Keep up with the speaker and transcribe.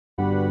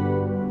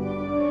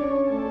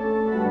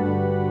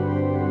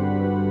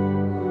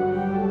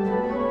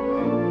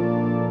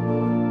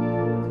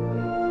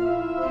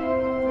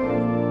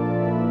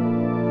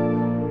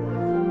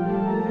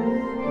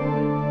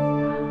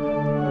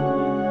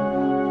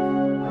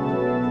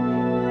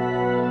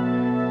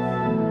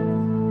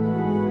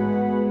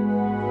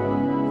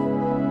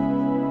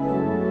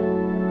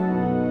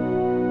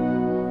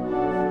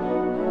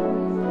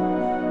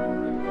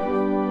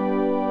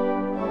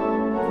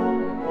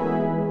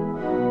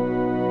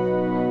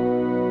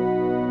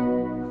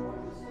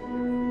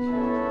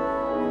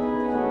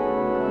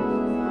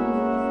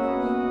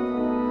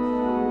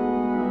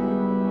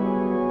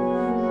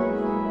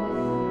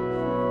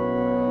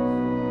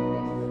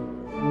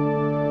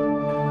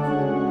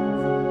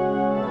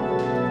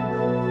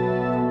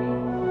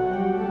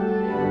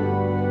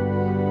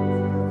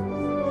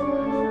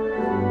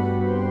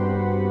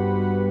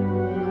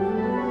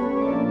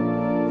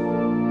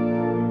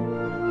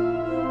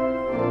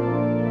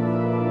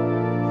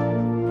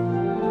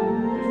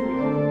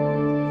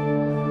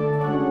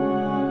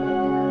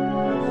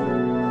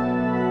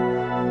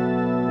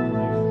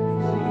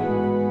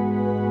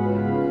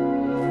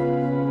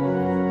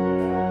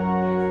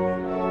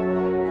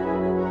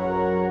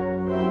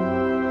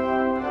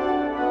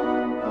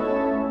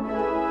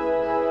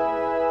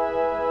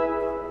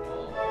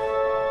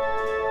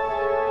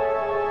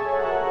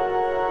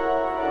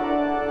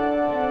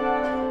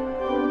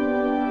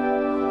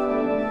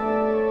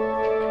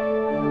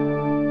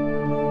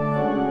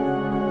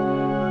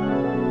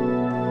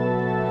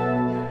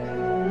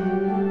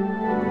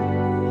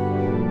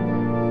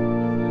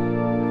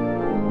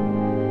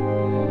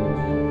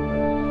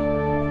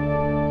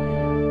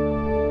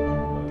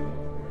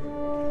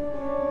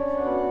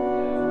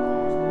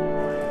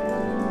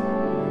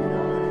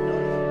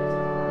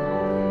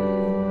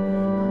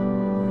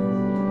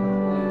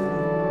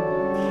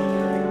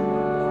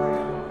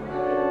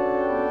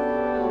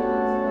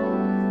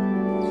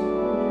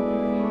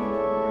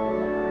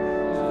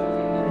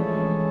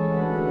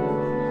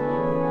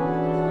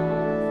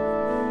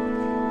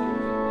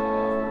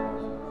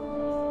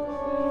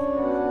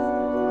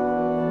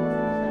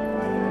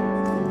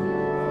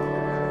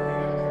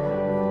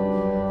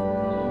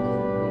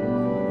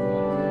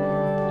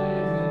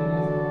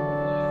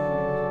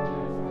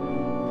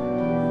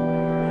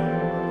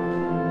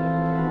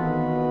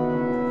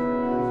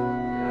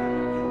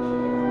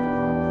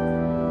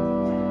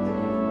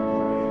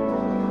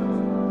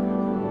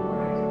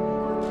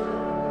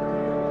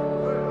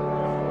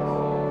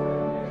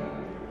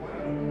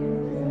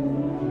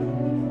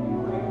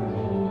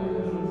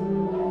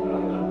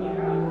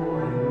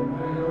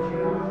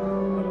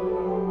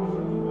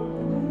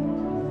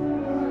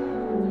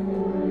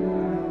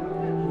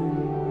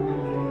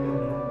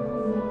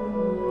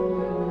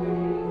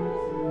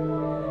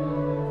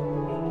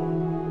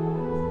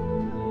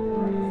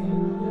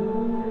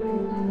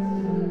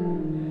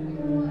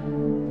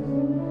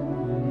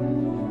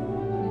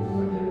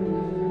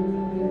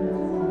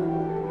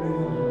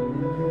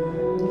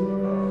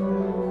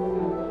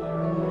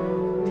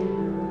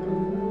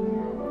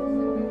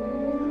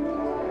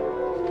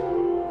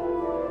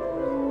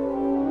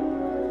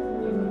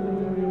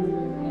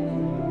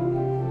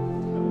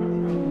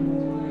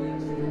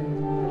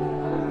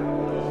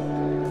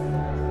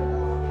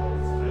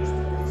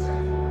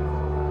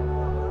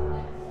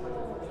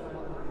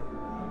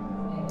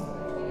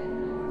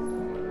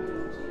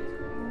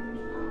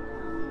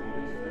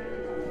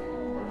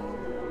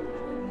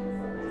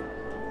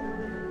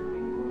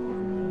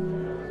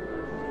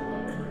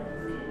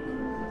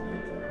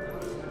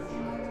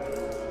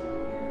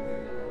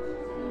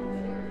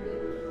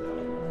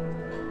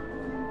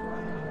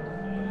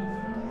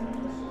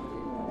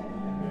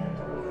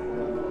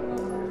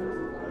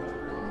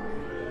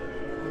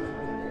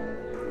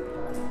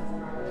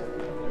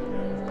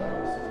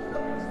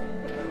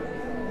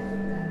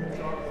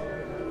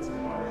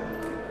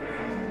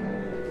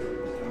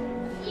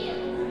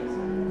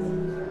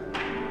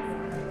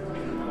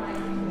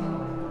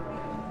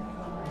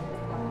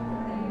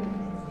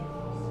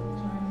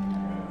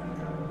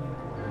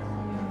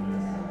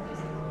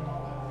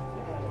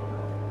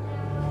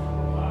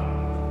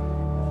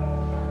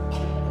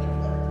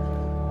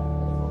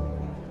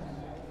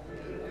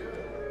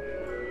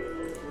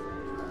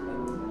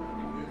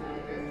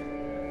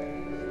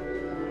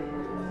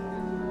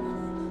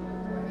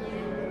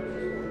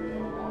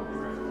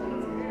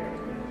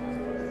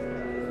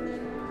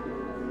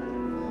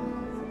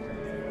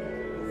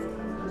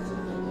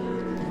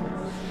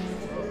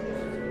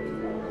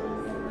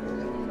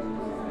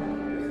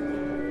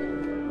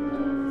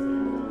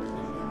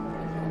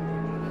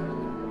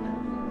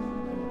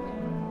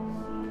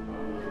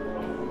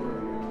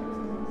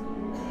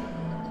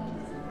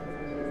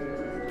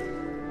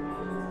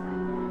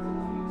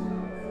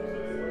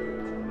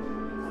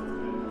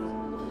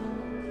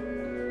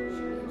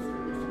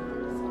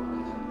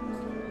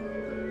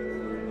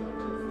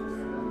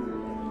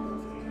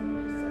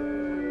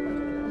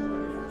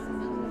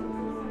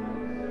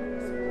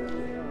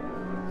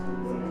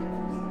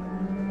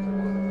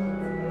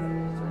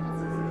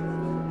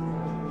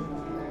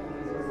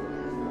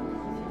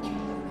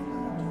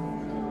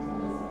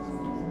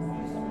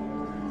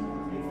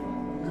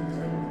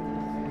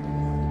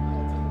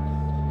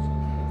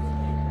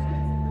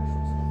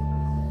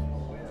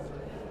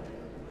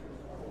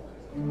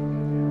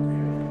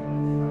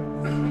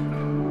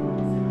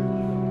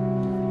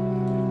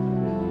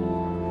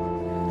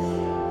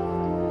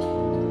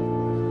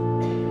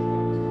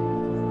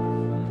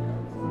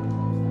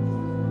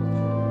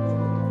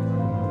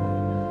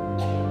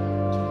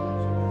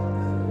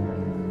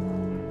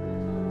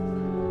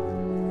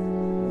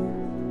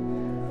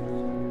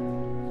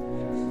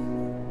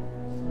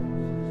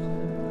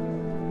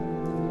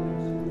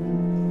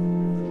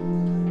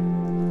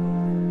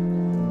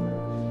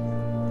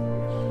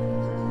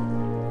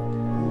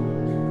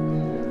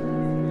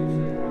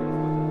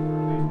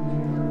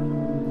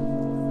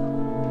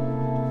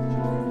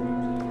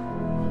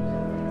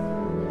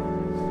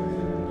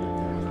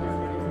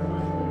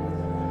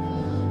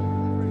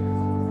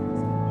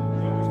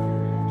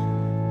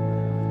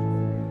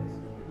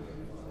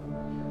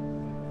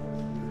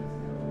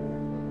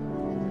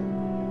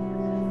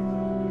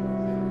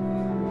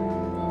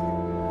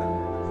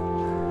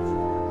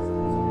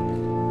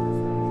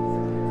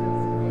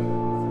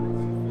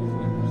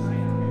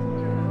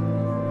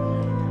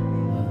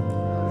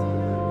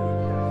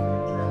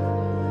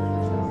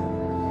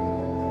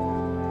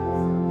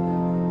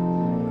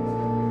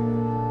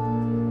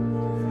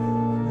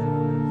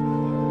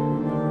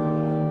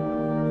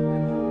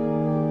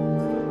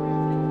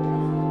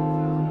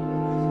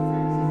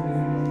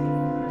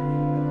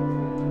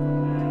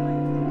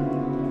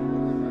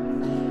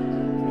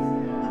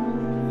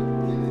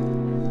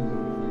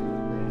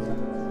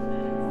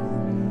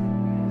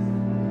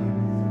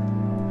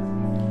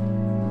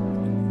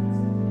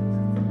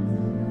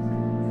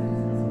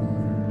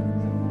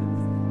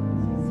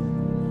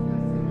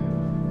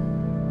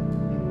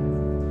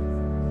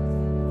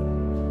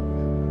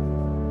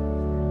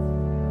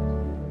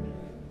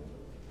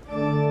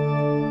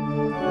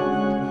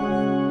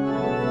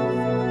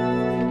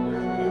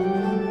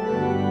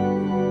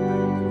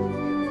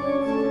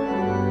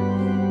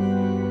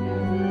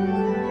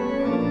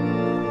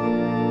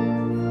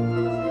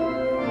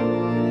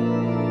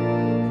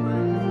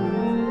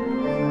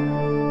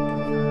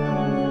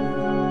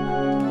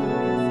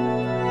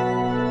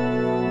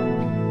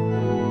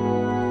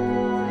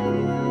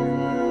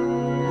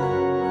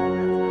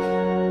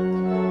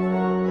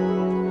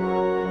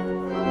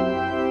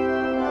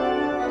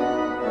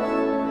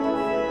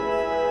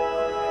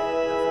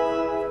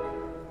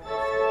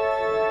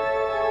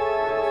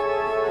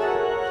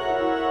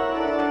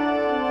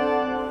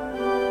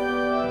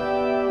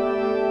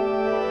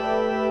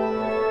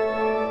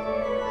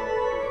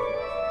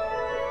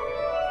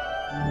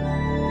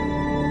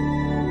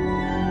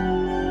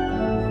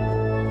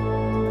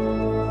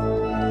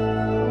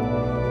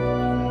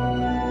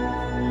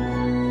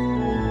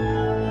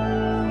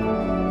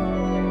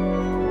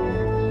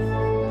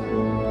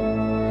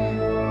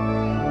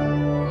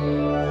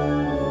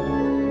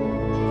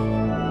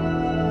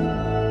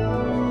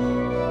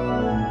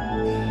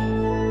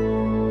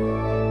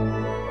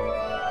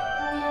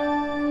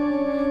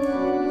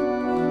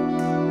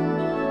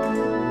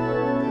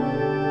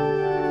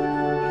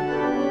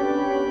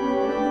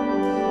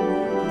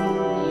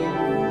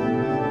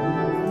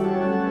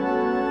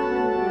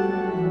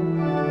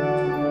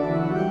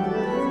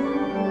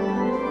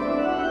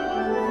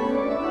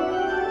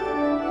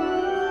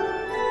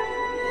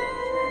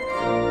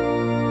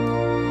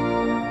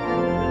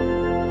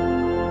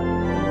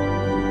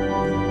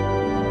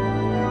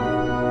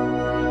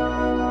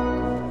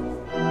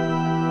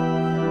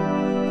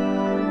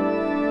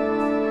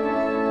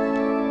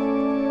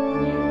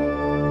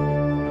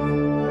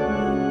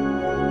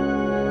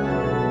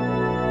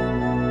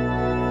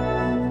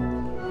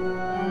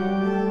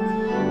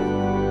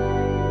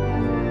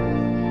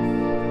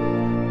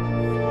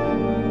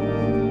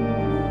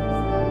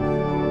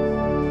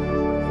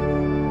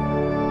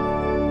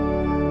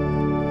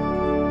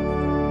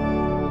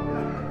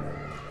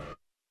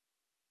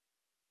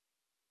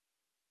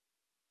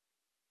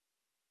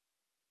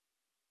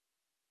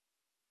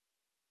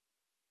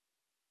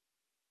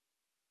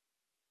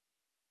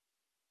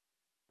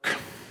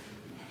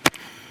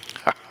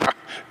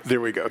There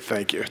we go.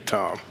 Thank you,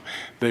 Tom.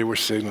 They were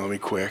signaling me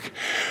quick.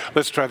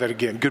 Let's try that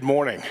again. Good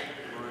morning.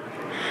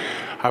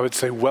 I would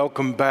say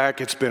welcome back.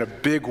 It's been a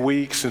big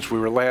week since we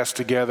were last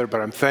together,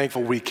 but I'm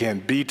thankful we can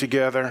be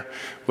together.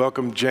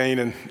 Welcome Jane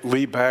and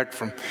Lee back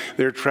from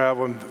their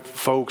traveling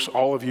folks,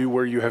 all of you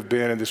where you have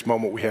been in this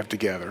moment we have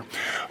together.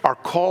 Our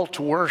call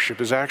to worship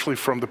is actually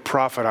from the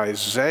prophet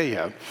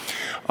Isaiah.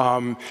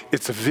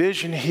 It's a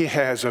vision he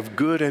has of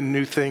good and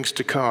new things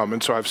to come,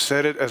 and so I've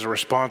said it as a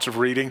responsive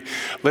reading.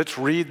 Let's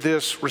read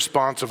this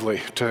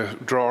responsively to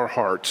draw our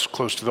hearts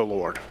close to the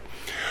Lord.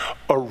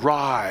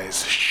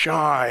 Arise,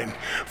 shine,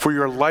 for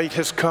your light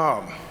has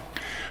come.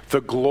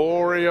 The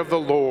glory of the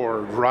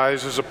Lord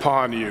rises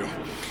upon you.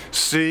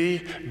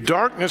 See,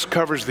 darkness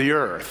covers the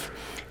earth,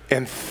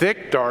 and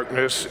thick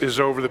darkness is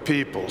over the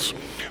peoples.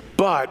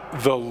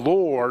 But the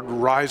Lord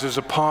rises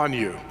upon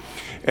you,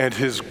 and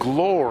his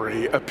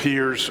glory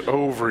appears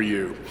over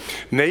you.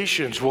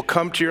 Nations will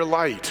come to your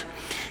light,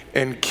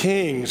 and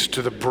kings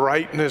to the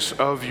brightness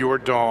of your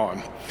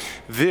dawn.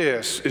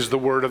 This is the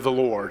word of the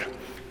Lord.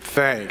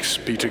 Thanks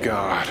be to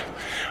God.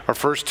 Our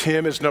first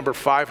hymn is number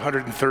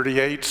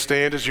 538.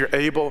 Stand as you're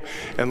able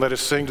and let us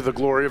sing to the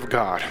glory of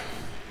God.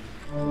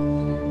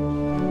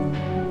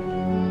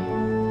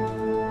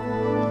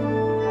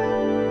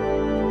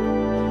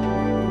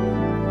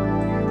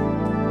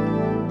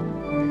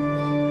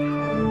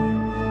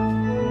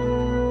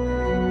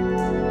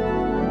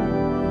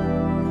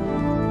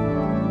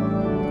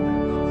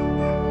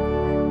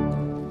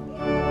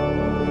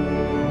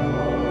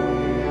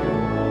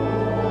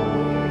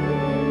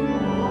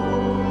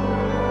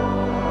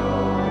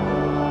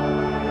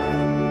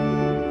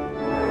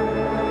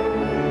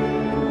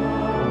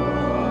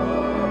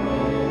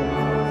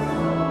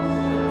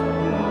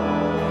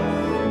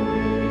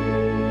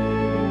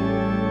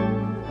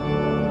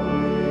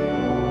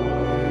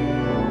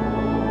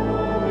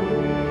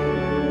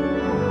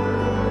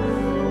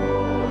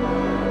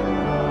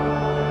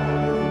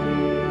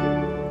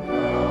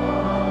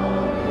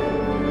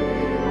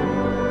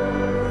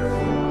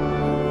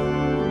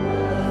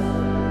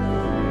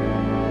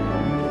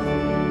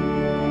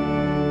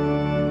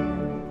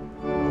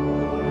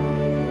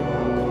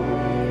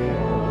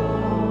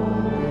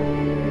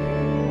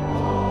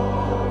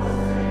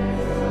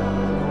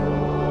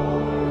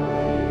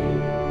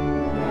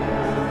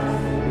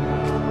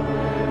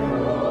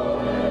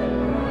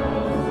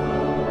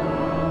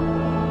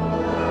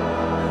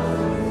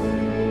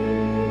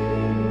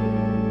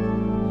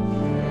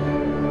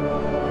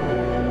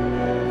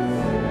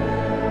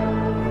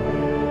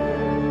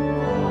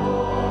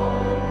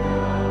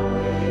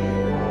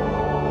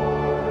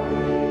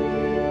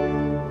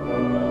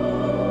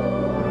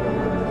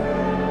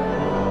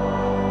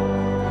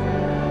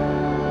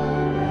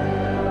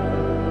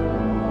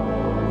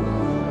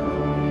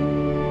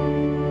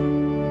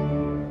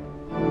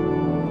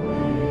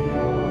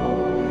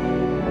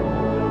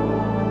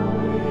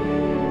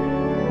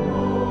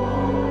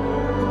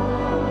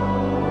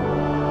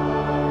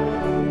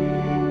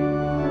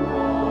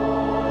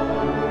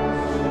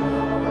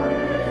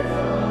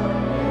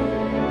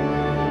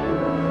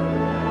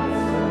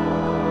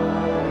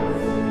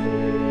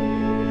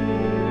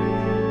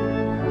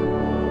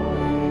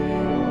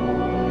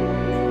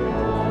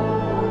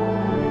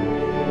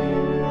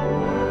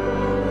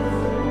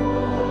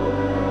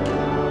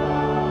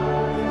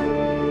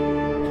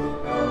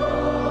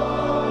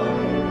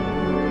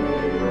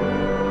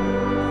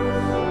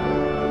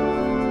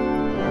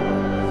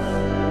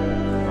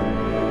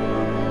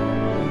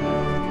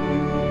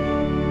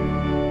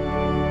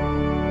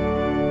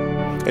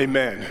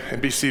 Amen.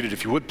 And be seated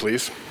if you would,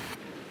 please.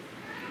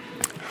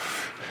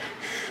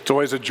 It's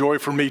always a joy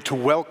for me to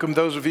welcome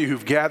those of you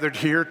who've gathered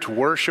here to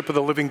worship of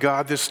the living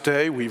God this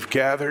day. We've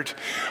gathered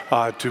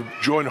to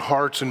join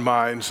hearts and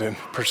minds and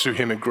pursue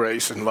him in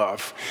grace and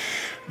love.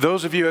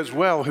 Those of you as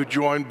well who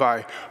joined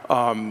by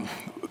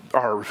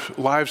our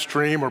live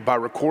stream or by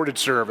recorded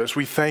service,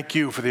 we thank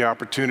you for the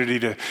opportunity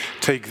to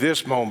take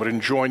this moment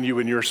and join you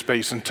in your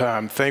space and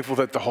time. Thankful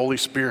that the Holy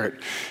Spirit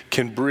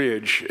can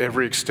bridge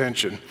every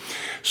extension.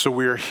 So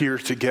we are here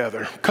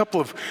together. A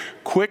couple of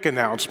quick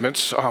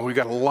announcements. We've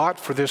got a lot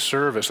for this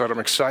service that I'm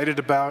excited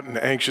about and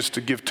anxious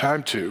to give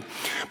time to.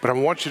 But I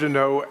want you to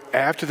know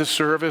after the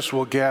service,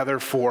 we'll gather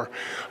for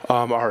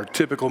our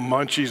typical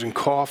munchies and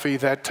coffee,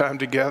 that time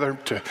together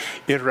to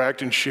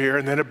interact and share.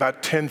 And then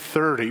about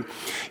 10:30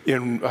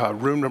 in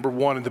room number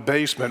 1 in the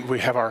basement, we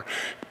have our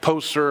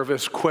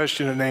post-service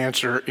question and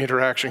answer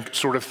interaction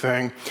sort of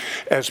thing.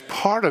 As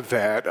part of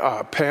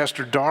that,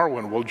 Pastor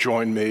Darwin will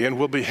join me, and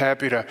we'll be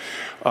happy to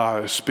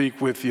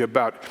speak with you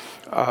about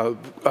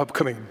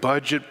upcoming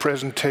budget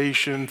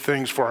presentation,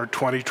 things for our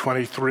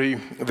 2023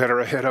 that are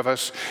ahead of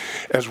us,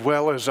 as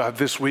well as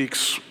this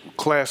week's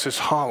class is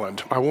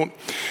Holland. I won't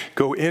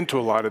go into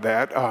a lot of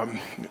that.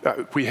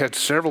 We had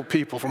several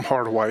people from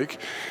Harderwyk.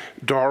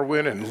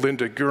 Darwin and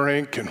Linda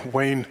Gurink and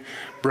Wayne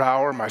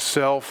Brower,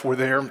 myself were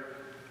there.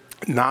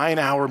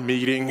 9-hour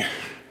meeting.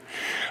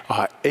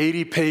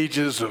 80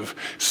 pages of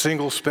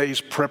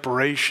single-space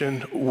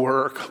preparation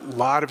work, a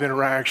lot of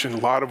interaction, a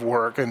lot of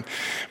work, and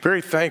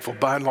very thankful.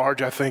 By and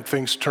large, I think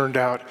things turned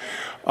out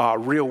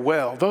real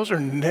well. Those are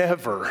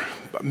never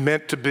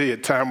meant to be a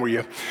time where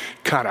you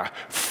kind of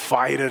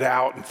fight it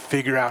out and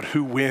figure out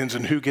who wins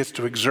and who gets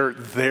to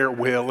exert their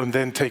will and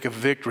then take a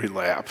victory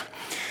lap.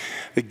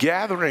 The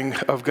gathering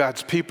of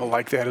God's people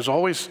like that has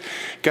always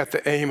got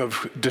the aim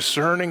of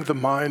discerning the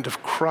mind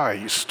of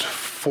Christ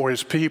for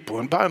his people.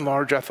 And by and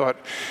large, I thought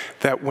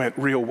that went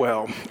real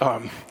well,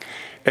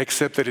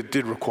 except that it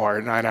did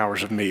require 9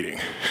 hours of meeting.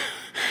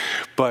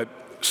 But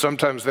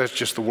sometimes that's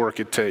just the work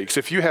it takes.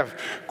 If you have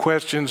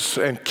questions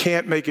and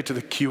can't make it to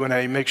the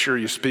Q&A, make sure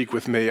you speak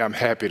with me. I'm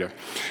happy to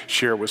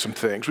share with some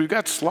things. We've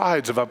got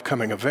slides of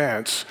upcoming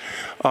events.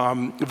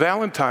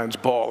 Valentine's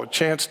Ball, a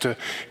chance to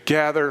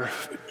gather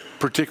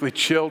particularly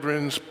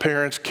children's,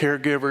 parents,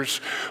 caregivers,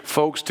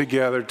 folks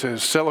together to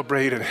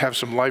celebrate and have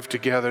some life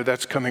together.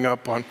 That's coming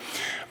up on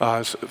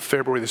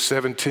February the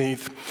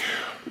 17th.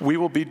 We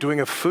will be doing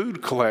a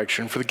food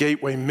collection for the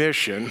Gateway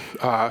Mission.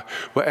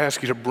 We'll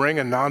ask you to bring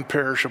a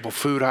non-perishable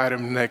food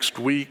item next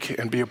week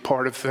and be a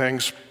part of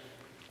things.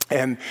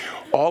 And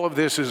all of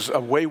this is a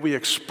way we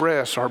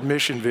express our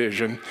mission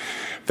vision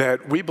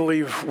that we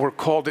believe we're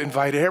called to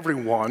invite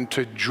everyone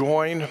to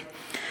join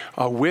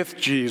with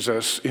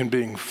Jesus in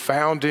being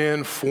found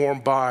in,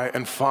 formed by,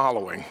 and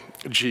following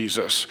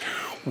Jesus.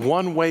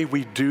 One way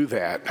we do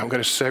that, I'm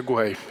going to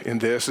segue in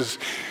this, is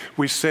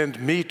we send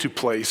me to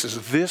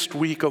places. This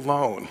week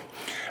alone,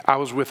 I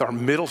was with our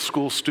middle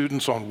school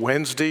students on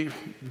Wednesday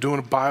doing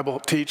a Bible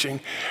teaching.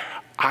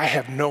 I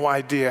have no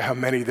idea how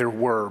many there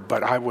were,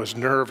 but I was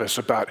nervous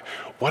about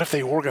what if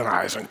they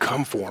organize and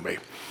come for me.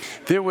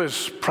 There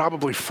was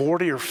probably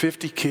 40 or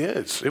 50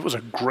 kids. It was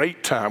a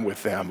great time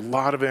with them, a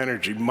lot of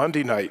energy.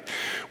 Monday night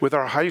with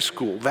our high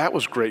school, that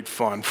was great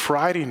fun.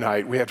 Friday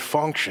night, we had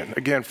function.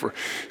 Again, for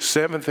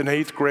 7th and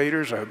 8th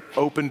graders, an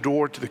open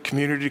door to the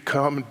community to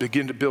come and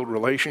begin to build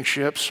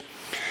relationships.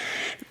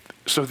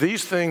 So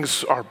these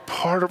things are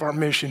part of our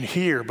mission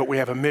here, but we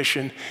have a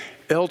mission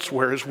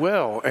elsewhere as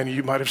well. And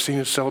you might have seen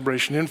a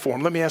Celebration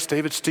Inform. Let me ask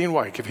David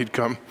Steenwijk if he'd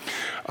come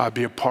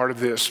be a part of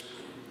this.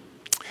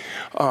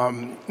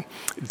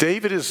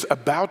 David is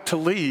about to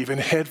leave and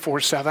head for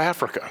South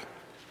Africa.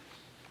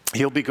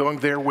 He'll be going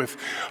there with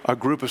a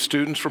group of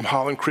students from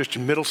Holland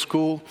Christian Middle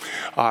School,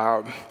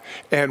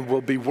 and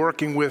will be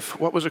working with,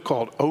 what was it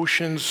called,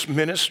 Oceans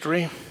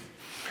Ministry.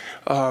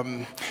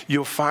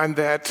 You'll find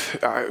that,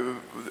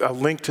 a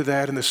link to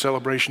that in the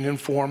Celebration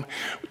Inform.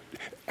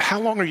 How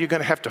long are you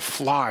going to have to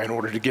fly in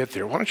order to get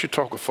there? Why don't you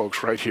talk with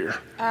folks right here?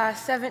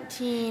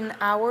 17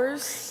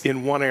 hours.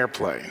 In one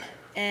airplane?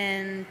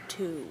 And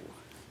two.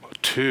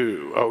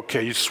 Two,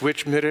 okay. You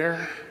switch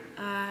midair?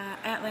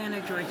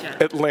 Atlanta,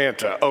 Georgia.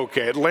 Atlanta,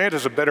 okay.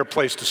 Atlanta's a better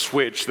place to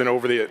switch than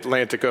over the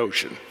Atlantic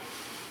Ocean.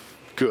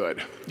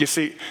 Good. You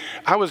see,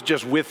 I was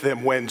just with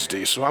them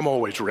Wednesday, so I'm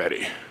always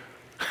ready.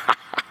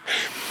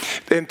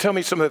 And tell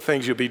me some of the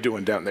things you'll be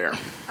doing down there.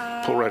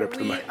 Pull right up to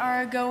the mic. We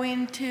are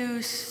going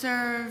to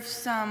serve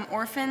some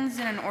orphans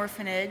in an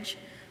orphanage.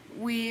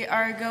 We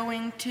are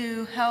going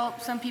to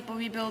help some people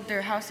rebuild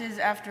their houses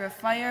after a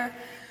fire.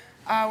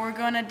 We're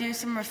going to do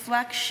some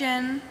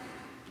reflection.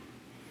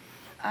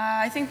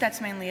 I think that's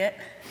mainly it.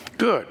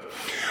 Good.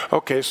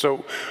 Okay,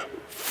 so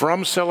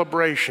from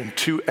Celebration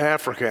to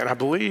Africa, and I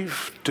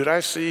believe, did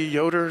I see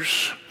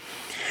Yoder's?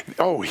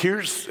 Oh,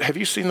 have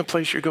you seen the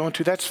place you're going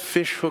to? That's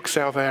Fishhook,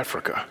 South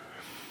Africa.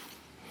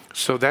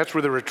 So that's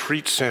where the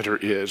retreat center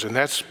is, and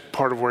that's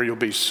part of where you'll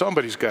be.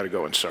 Somebody's got to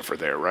go and suffer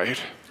there,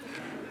 right?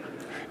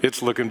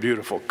 It's looking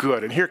beautiful.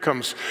 Good. And here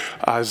comes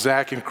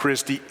Zach and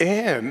Christy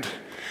and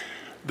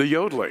the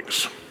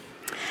Yodelings.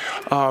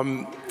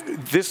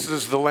 This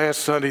is the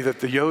last Sunday that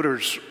the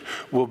Yoders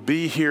will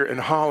be here in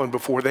Holland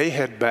before they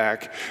head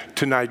back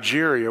to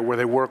Nigeria, where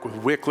they work with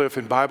Wycliffe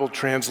in Bible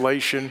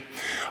translation.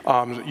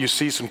 You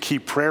see some key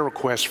prayer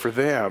requests for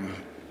them,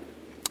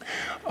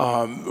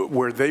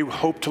 where they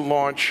hope to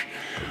launch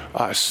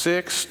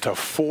 6 to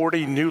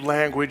 40 new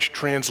language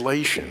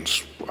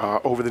translations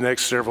over the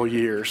next several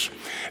years,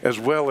 as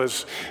well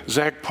as,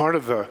 Zach, part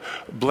of the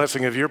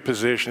blessing of your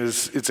position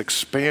is it's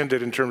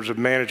expanded in terms of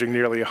managing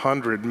nearly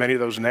 100, many of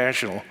those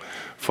national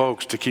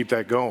folks, to keep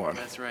that going.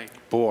 That's right.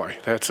 Boy,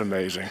 that's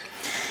amazing.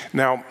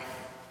 Now,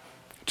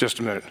 just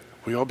a minute.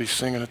 Will you all be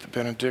singing at the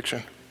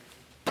benediction?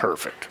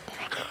 Perfect.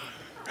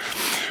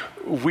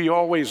 We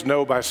always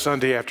know by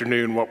Sunday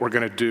afternoon what we're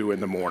going to do in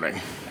the morning.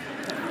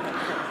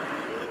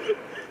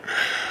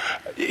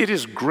 It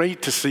is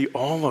great to see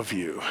all of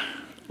you,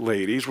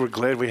 ladies. We're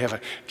glad we have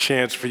a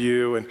chance for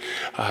you and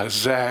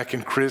Zach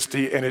and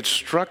Christy. And it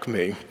struck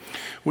me,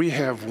 we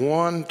have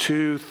 1,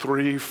 2,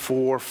 3,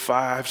 4,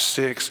 5,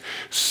 6,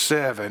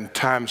 7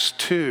 times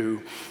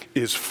 2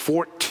 is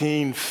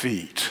 14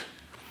 feet.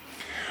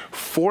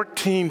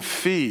 14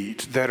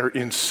 feet that are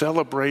in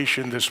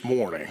celebration this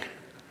morning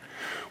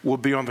will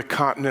be on the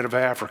continent of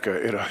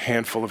Africa in a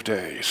handful of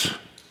days.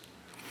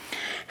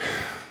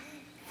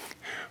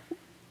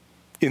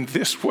 In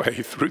this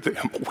way, through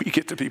them, we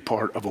get to be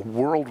part of a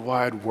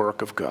worldwide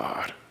work of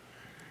God.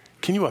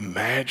 Can you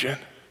imagine?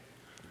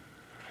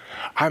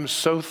 I'm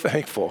so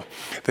thankful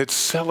that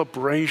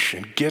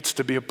Celebration gets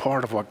to be a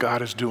part of what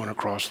God is doing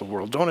across the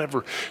world. Don't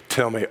ever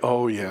tell me,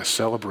 oh yeah,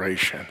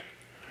 Celebration.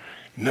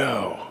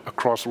 No,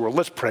 across the world.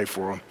 Let's pray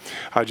for them.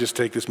 I just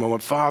take this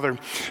moment. Father,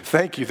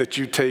 thank you that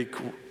you take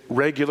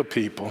regular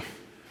people,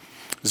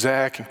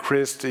 Zach and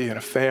Christy and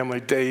a family,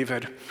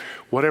 David,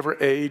 whatever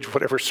age,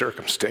 whatever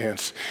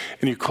circumstance,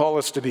 and you call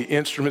us to be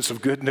instruments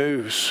of good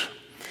news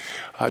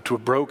to a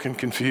broken,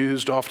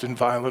 confused, often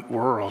violent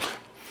world.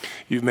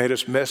 You've made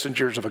us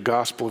messengers of a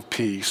gospel of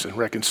peace and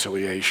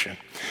reconciliation.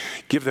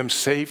 Give them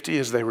safety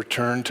as they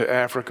return to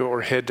Africa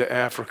or head to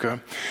Africa.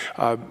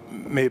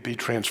 May it be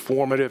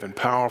transformative and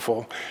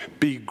powerful.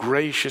 Be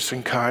gracious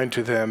and kind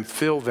to them.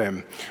 Fill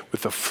them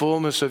with the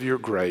fullness of your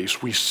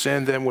grace. We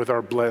send them with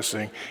our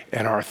blessing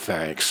and our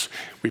thanks.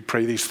 We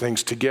pray these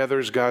things together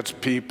as God's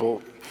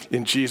people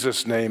in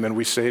Jesus' name, and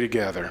we say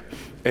together,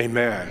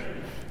 amen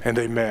and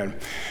amen.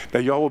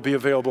 Now, y'all will be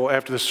available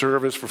after the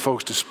service for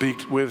folks to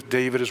speak with,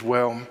 David as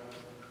well.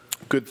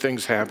 Good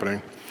things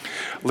happening.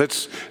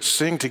 Let's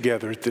sing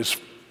together at this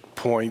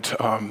point.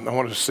 I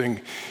want to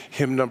sing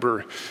hymn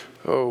number,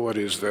 what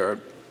is that?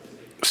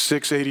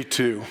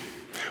 682,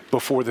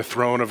 Before the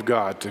Throne of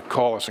God, to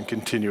call us and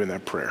continue in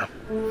that prayer.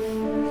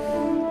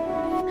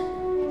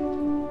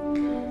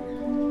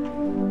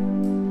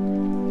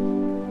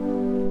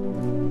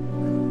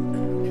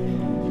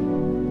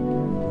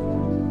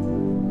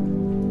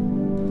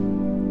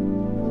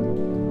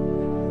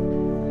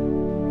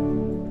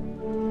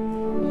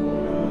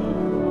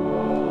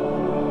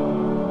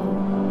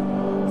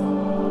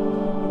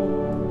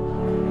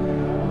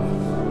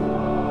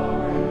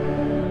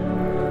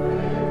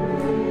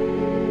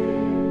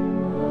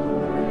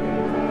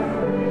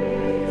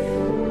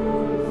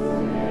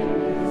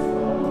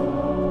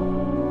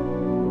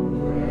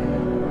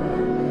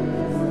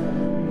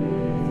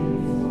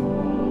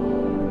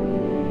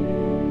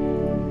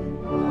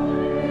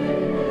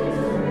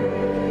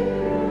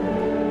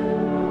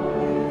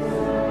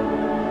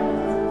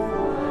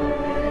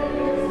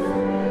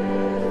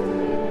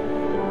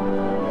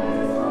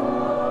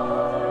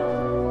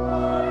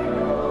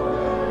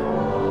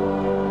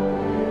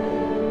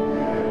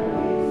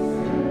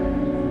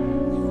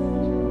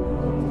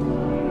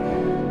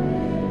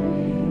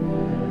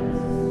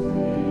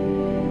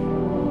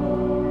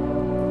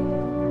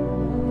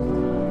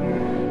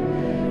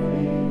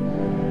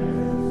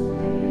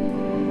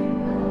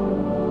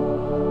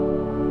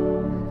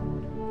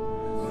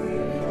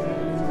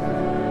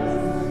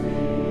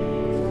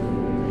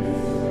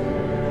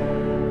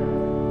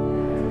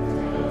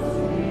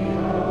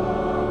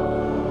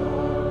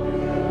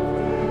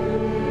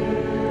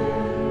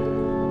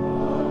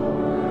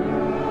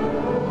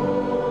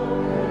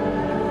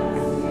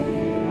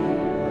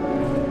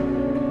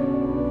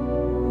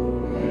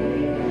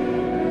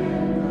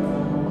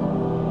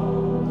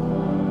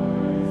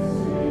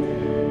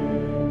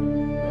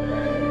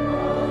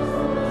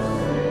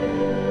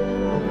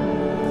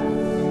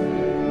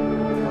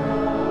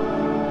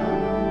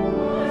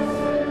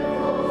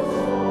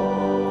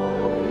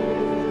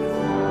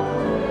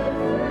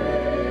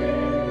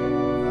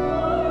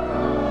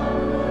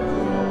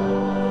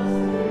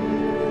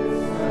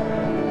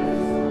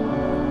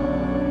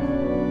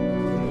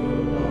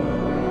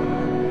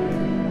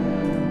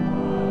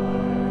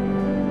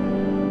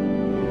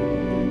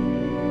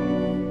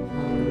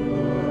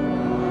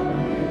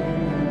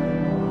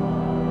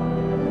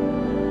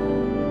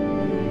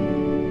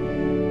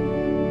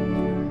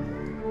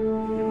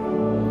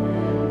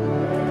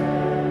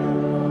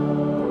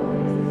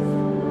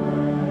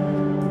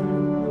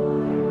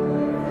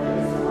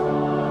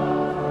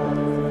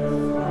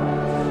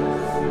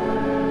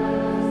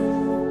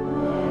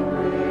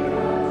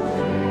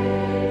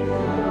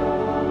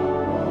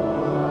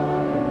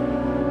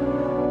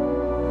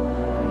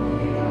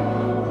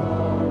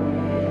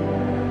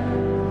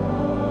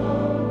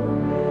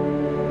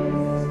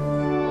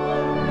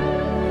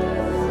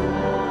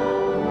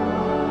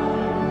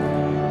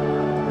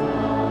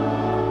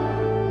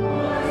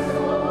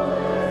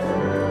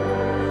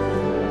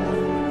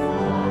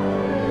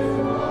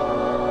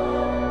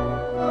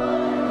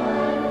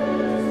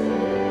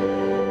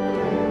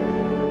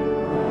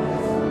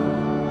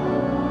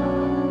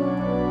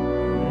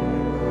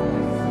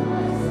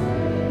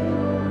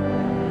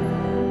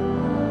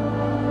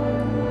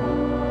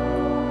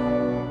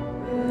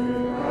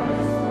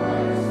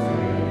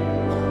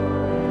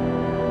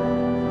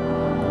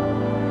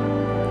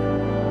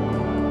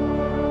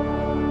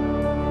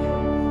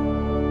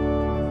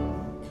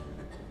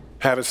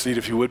 Have a seat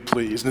if you would,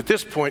 please. And at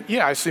this point,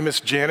 I see Miss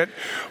Janet.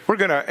 We're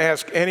going to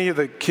ask any of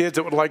the kids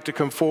that would like to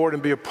come forward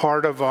and be a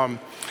part of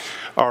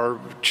our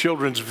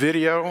children's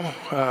video.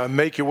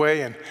 Make your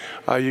way,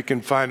 and you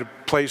can find a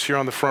place here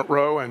on the front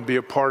row and be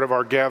a part of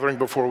our gathering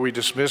before we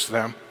dismiss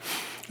them.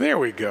 There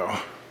we go.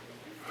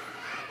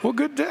 Well,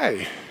 good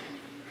day.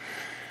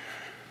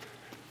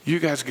 You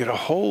guys get a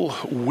whole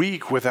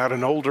week without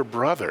an older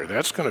brother.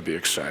 That's going to be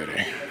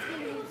exciting.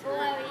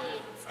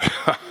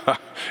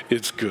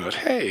 It's good.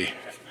 Hey.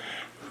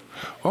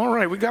 All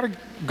right, we got a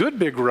good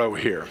big row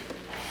here.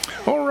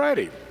 All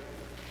righty.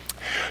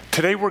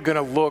 Today we're going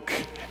to look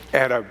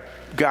at a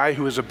guy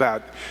who was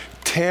about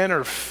 10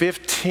 or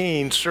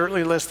 15,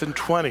 certainly less than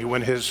 20,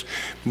 when his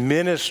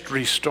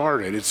ministry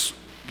started. It's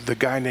the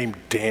guy named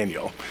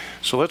Daniel.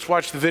 So let's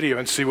watch the video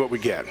and see what we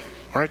get.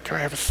 All right,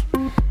 Travis,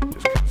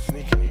 just kind of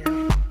sneak in here.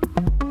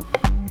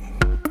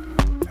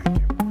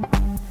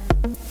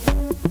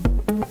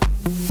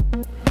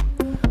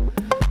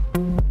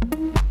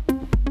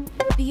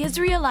 The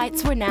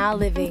Israelites were now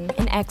living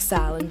in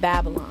exile in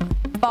Babylon,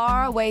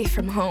 far away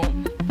from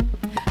home.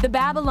 The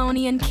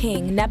Babylonian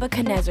king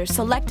Nebuchadnezzar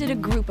selected a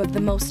group of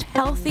the most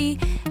healthy,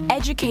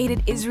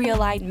 educated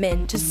Israelite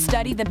men to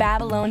study the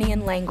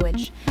Babylonian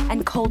language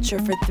and culture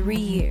for 3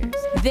 years,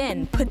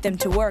 then put them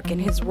to work in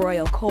his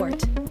royal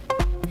court.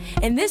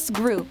 In this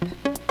group,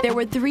 there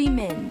were 3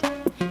 men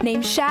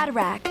named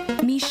Shadrach,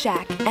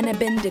 Meshach, and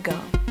Abednego.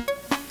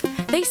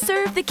 They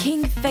served the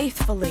king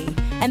faithfully,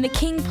 and the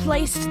king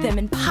placed them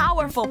in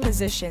powerful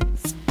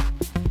positions.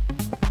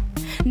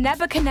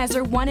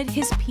 Nebuchadnezzar wanted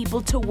his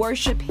people to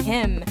worship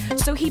him,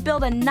 so he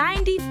built a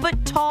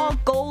 90-foot-tall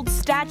gold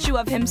statue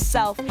of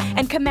himself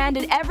and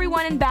commanded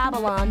everyone in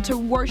Babylon to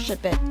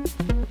worship it.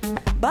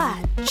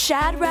 But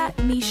Shadrach,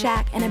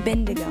 Meshach, and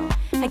Abednego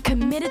had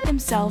committed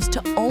themselves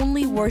to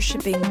only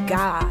worshiping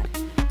God.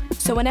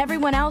 So when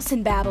everyone else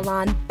in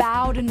Babylon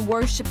bowed and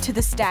worshiped to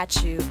the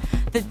statue,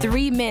 the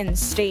 3 men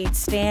stayed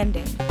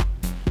standing.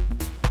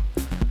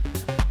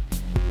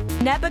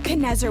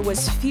 Nebuchadnezzar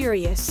was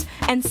furious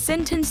and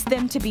sentenced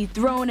them to be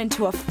thrown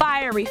into a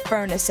fiery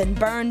furnace and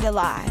burned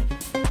alive.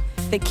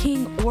 The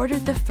king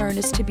ordered the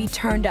furnace to be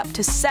turned up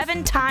to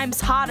 7 times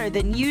hotter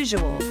than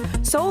usual,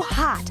 so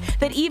hot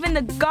that even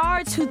the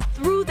guards who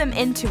threw them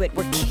into it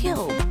were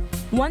killed.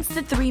 Once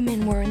the 3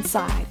 men were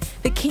inside,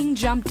 the king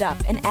jumped up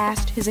and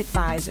asked his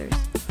advisors,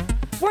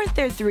 "Weren't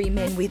there 3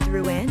 men we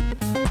threw in?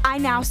 I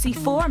now see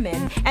 4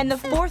 men, and the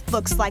 4th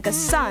looks like a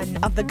son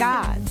of the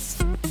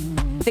gods."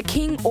 The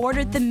king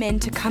ordered the men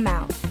to come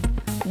out.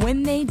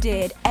 When they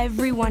did,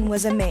 everyone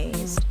was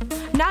amazed.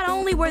 Not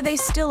only were they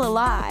still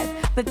alive,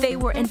 but they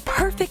were in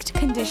perfect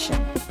condition.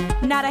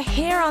 Not a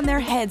hair on their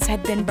heads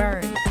had been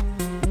burned.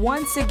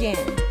 Once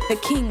again, the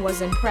king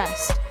was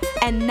impressed,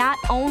 and not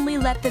only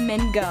let the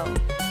men go,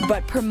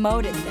 but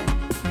promoted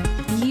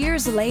them.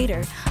 Years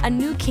later, a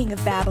new king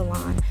of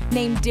Babylon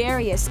named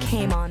Darius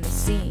came on the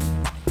scene.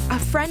 A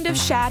friend of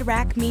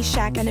Shadrach,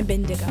 Meshach, and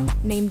Abednego,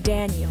 named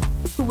Daniel,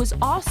 who was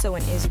also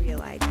an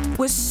Israelite,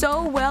 was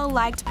so well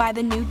liked by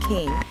the new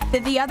king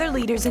that the other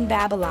leaders in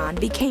Babylon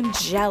became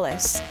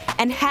jealous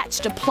and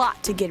hatched a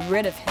plot to get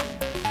rid of him.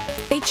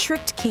 They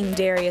tricked King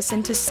Darius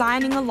into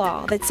signing a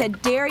law that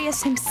said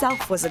Darius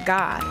himself was a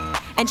god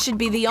and should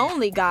be the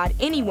only god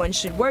anyone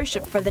should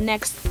worship for the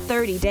next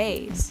 30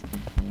 days.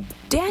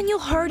 Daniel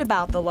heard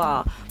about the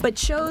law, but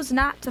chose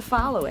not to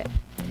follow it.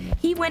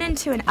 He went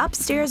into an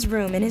upstairs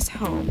room in his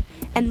home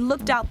and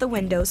looked out the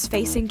windows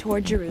facing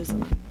toward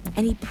Jerusalem,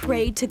 and he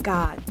prayed to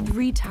God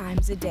 3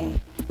 times a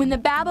day. When the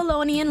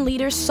Babylonian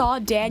leaders saw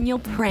Daniel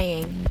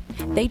praying,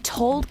 they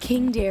told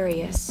King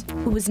Darius,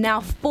 who was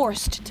now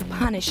forced to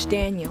punish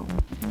Daniel.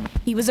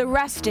 He was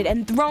arrested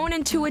and thrown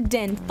into a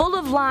den full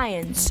of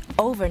lions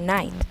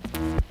overnight.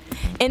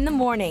 In the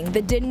morning,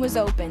 the den was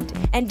opened,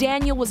 and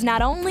Daniel was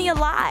not only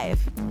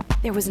alive,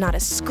 there was not a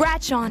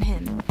scratch on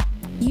him.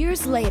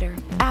 Years later,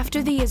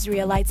 after the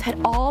Israelites had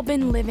all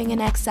been living in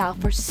exile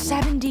for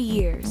 70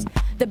 years,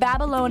 the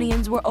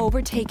Babylonians were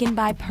overtaken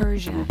by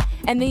Persia,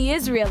 and the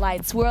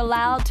Israelites were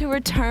allowed to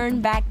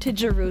return back to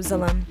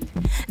Jerusalem.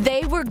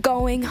 They were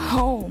going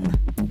home.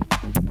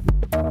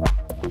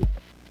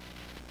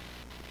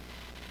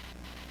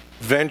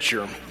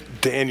 Venture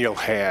Daniel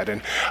had,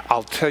 and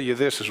I'll tell you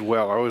this as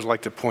well, I always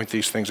like to point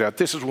these things out.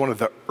 This is one of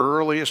the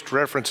earliest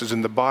references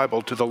in the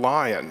Bible to the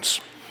lions.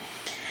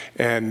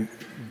 And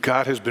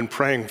God has been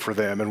praying for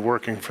them and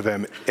working for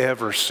them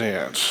ever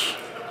since.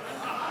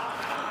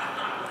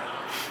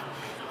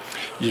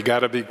 You got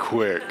to be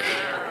quick.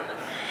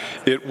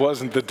 It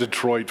wasn't the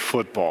Detroit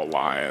football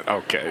lion.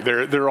 Okay,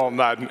 they're all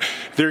nodding.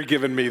 They're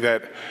giving me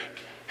that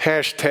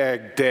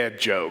hashtag dad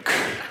joke.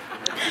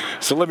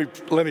 So let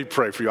me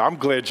pray for you. I'm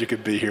glad you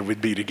could be here.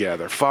 We'd be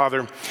together.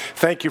 Father,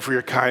 thank you for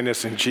your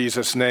kindness in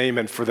Jesus' name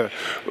and for the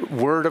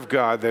word of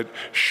God that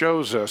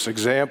shows us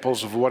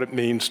examples of what it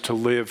means to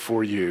live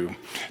for you.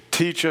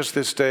 Teach us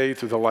this day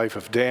through the life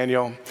of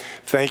Daniel.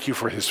 Thank you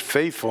for his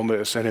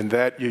faithfulness, and in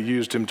that you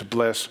used him to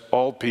bless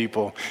all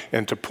people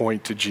and to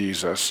point to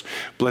Jesus.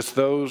 Bless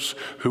those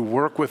who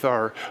work with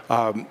our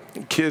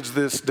kids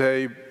this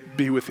day.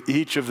 Be with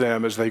each of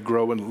them as they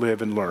grow and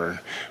live and learn.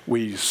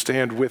 We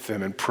stand with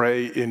them and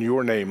pray in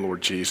your name,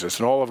 Lord Jesus.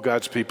 And all of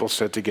God's people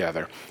said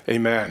together,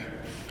 amen.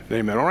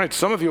 Amen. All right,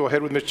 some of you will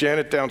head with Miss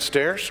Janet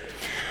downstairs.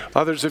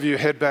 Others of you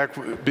head back,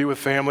 be with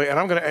family. And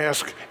I'm going to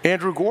ask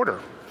Andrew Gorder,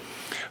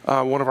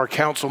 one of our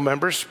council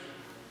members,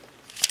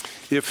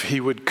 if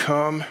he would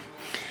come.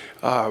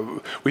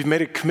 We've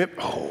made a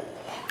commitment. Oh,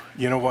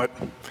 you know what?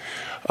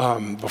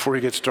 Before we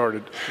get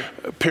started,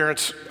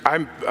 parents,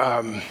 I'm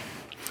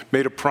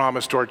made a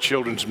promise to our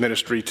children's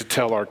ministry to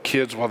tell our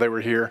kids while they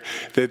were here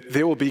that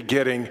they will be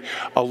getting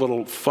a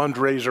little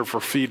fundraiser for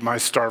Feed My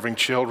Starving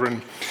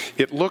Children.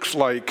 It looks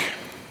like,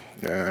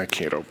 I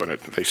can't open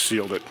it, they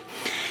sealed it.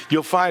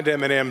 You'll find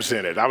M&Ms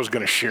in it. I was going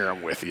to share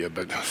them with you,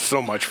 but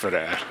so much for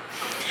that.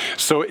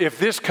 So if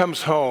this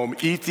comes home,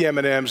 eat the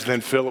M&Ms,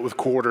 then fill it with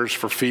quarters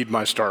for Feed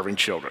My Starving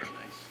Children.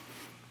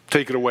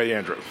 Take it away,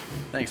 Andrew.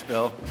 Thanks,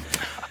 Bill.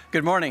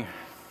 Good morning.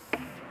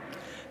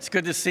 It's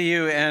good to see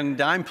you,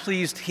 and I'm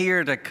pleased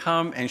here to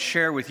come and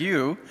share with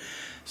you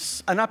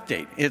an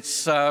update.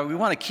 We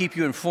want to keep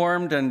you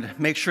informed and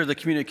make sure the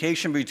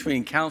communication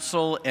between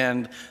council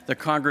and the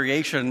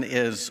congregation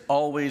is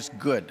always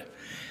good.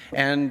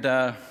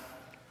 And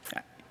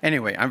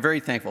anyway, I'm very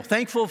thankful.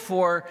 Thankful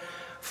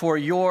for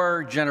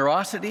your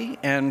generosity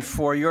and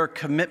for your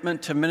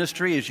commitment to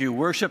ministry as you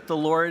worship the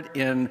Lord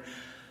in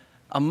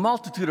a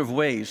multitude of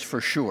ways, for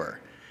sure.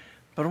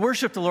 But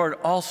worship the Lord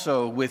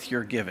also with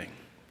your giving.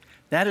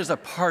 That is a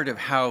part of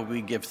how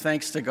we give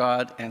thanks to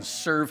God and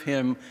serve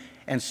Him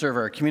and serve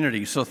our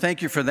community. So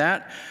thank you for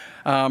that.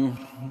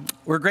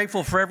 We're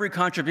grateful for every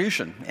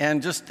contribution.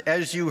 And just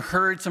as you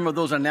heard some of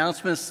those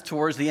announcements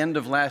towards the end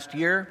of last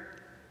year,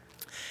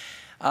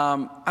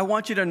 I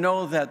want you to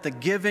know that the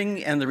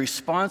giving and the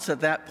response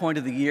at that point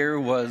of the year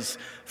was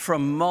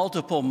from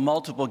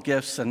multiple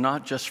gifts and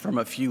not just from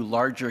a few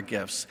larger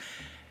gifts.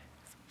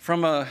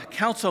 From a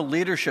council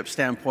leadership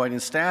standpoint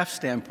and staff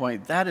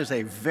standpoint, that is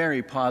a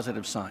very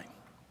positive sign.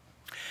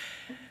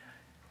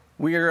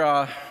 We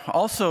are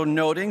also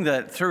noting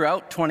that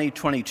throughout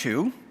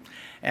 2022,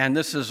 and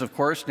this is, of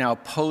course, now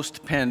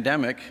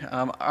post-pandemic,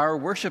 our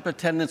worship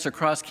attendance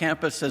across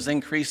campus has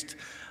increased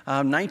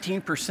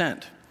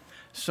 19%.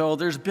 So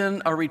there's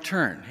been a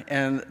return,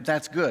 and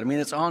that's good. I mean,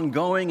 it's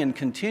ongoing and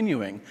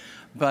continuing,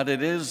 but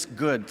it is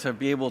good to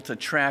be able to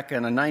track,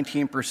 and a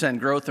 19%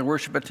 growth in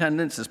worship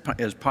attendance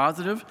is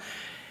positive.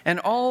 And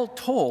all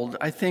told,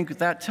 I think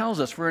that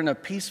tells us we're in a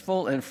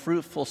peaceful and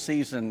fruitful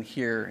season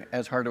here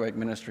as Hardaway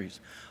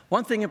Ministries.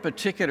 One thing in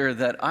particular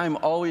that I'm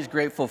always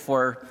grateful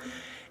for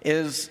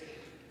is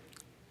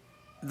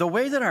the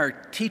way that our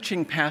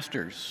teaching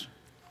pastors,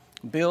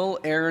 Bill,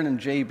 Aaron, and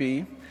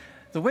JB,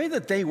 the way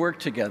that they work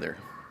together.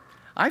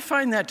 I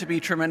find that to be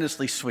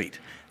tremendously sweet.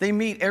 They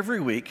meet every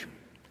week.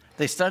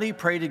 They study,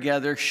 pray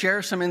together,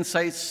 share some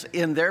insights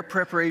in their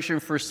preparation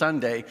for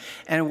Sunday.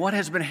 And what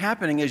has been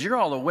happening, as you're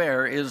all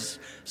aware, is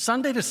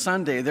Sunday to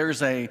Sunday,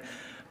 there's a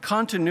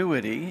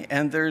continuity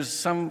and there's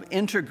some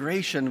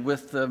integration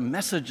with the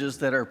messages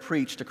that are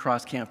preached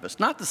across campus.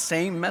 Not the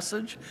same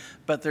message,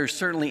 but there's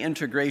certainly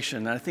integration.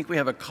 And I think we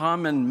have a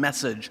common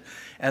message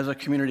as a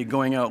community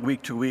going out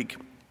week to week.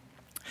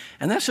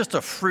 And that's just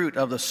a fruit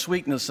of the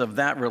sweetness of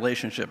that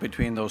relationship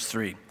between those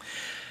three.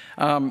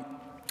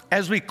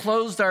 As we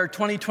closed our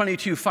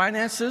 2022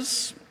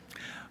 finances,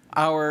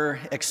 our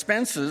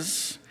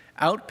expenses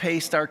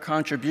outpaced our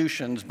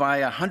contributions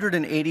by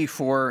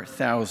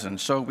 $184,000.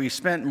 So we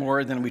spent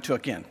more than we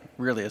took in,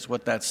 really is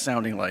what that's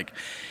sounding like.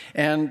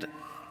 And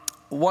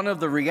one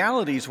of the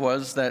realities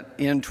was that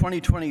in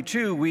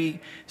 2022, we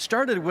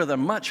started with a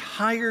much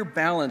higher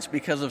balance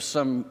because of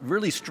some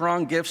really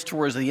strong gifts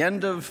towards the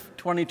end of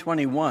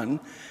 2021.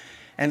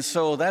 And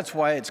so that's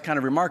why it's kind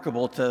of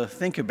remarkable to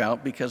think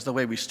about, because the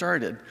way we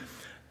started.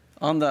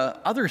 On the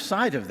other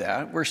side of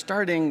that, we're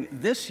starting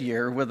this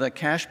year with a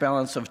cash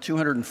balance of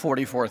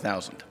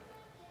 $244,000.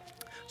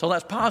 So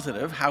that's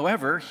positive.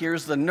 However,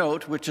 here's the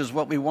note, which is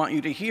what we want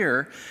you to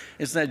hear,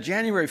 is that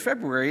January,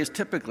 February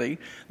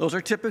those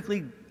are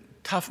typically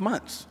tough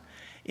months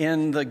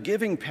in the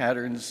giving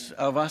patterns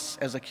of us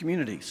as a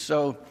community.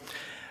 So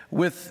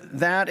with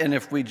that, and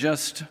if we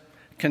just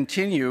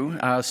continue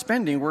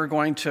spending, we're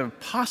going to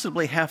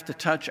possibly have to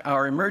touch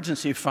our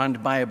emergency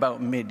fund by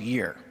about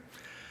mid-year.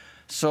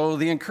 So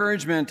the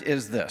encouragement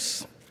is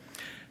this: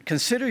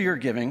 consider your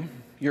giving,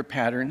 your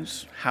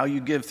patterns, how you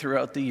give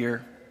throughout the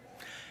year,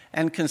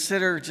 and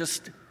consider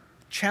just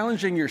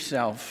challenging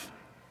yourself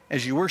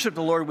as you worship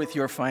the Lord with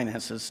your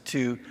finances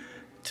to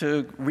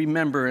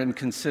remember and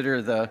consider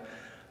the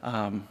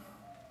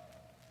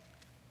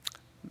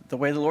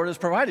way the Lord has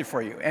provided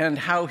for you and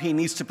how He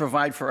needs to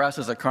provide for us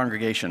as a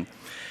congregation.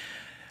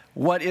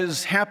 What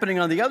is happening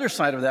on the other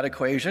side of that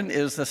equation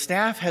is the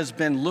staff has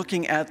been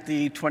looking at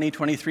the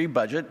 2023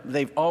 budget.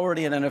 They've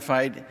already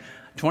identified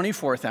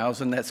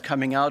 $24,000 that's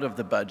coming out of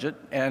the budget.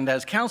 And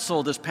as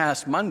council this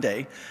past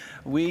Monday,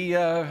 we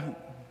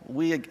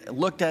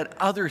looked at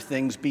other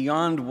things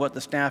beyond what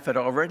the staff had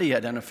already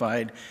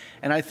identified.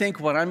 And I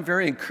think what I'm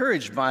very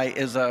encouraged by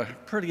is a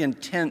pretty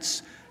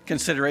intense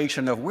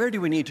consideration of where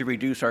do we need to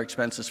reduce our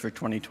expenses for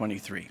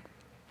 2023.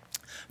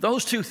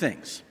 Those two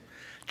things.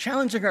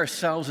 Challenging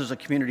ourselves as a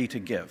community to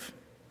give,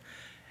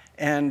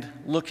 and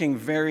looking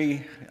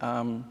very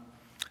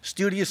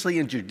studiously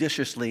and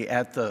judiciously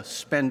at the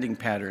spending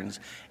patterns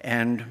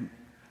and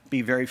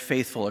be very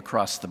faithful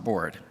across the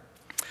board.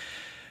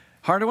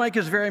 Hardawike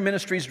is very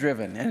ministries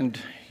driven, and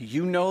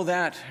you know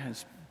that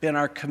has been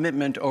our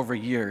commitment over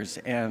years,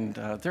 and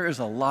there is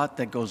a lot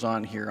that goes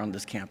on here on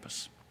this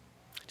campus.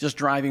 Just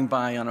driving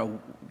by on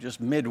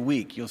just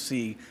midweek, you'll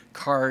see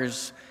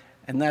cars,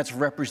 and that's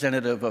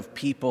representative of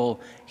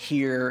people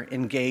here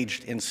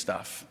engaged in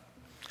stuff.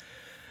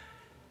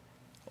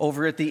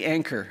 Over at the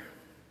Anchor,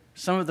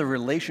 some of the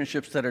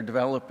relationships that are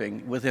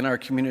developing within our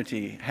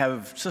community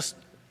have just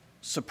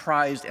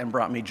surprised and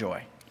brought me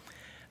joy.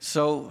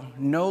 So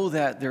know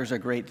that there's a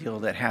great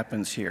deal that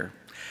happens here.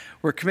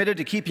 We're committed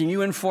to keeping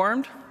you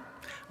informed,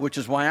 which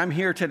is why I'm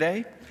here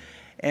today.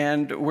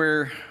 And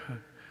we're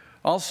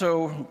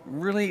also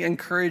really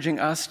encouraging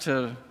us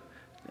to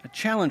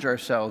challenge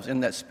ourselves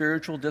in that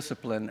spiritual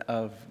discipline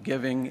of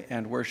giving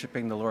and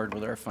worshiping the Lord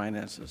with our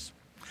finances.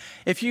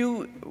 If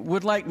you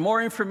would like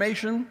more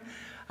information,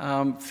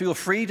 feel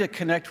free to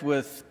connect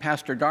with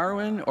Pastor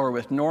Darwin or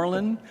with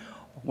Norland,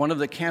 one of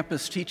the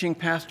campus teaching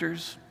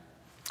pastors.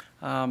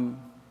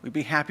 We'd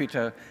be happy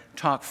to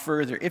talk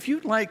further. If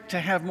you'd like to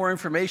have more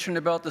information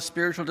about the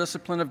spiritual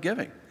discipline of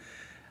giving,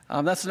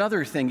 that's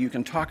another thing you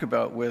can talk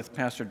about with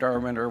Pastor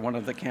Darwin or one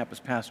of the campus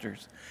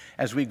pastors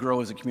as we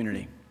grow as a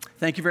community.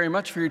 Thank you very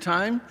much for your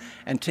time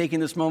and taking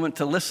this moment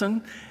to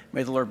listen.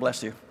 May the Lord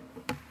bless you.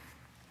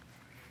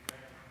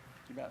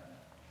 You bet.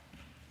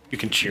 You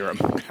can cheer him.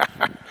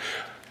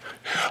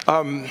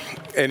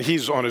 And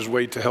he's on his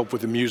way to help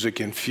with the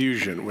music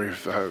infusion. We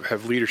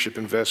have leadership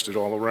invested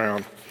all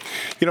around.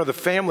 You know, the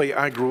family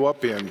I grew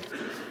up in,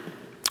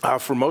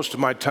 for most of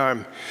my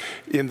time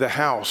in the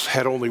house,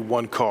 had only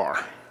one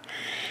car.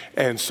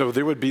 And so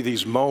there would be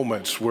these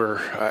moments where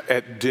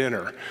at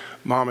dinner,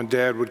 Mom and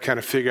Dad would kind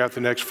of figure out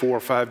the next 4 or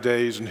 5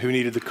 days and who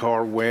needed the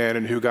car when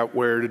and who got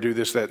where to do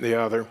this, that, and the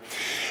other.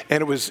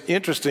 And it was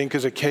interesting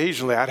because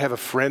occasionally I'd have a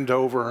friend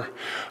over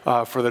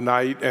for the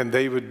night, and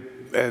they would,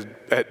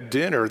 at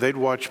dinner, they'd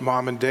watch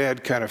Mom and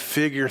Dad kind of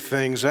figure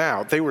things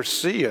out. They were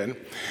seeing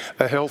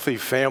a healthy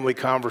family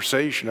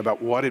conversation about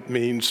what it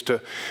means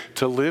to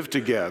live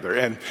together.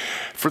 And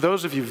for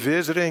those of you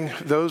visiting,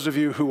 those of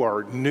you who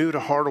are new to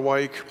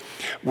Hardawike,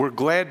 we're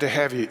glad to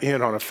have you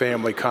in on a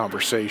family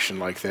conversation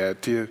like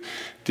that. Do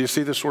you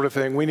see this sort of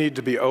thing? We need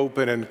to be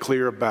open and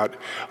clear about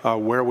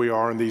where we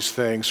are in these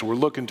things. So we're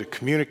looking to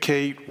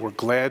communicate. We're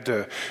glad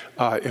to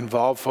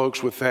involve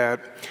folks with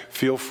that.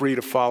 Feel free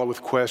to follow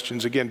with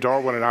questions. Again,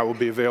 Darwin and I will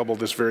be available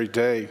this very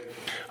day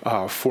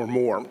for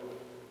more.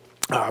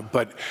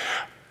 But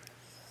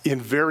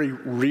in very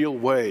real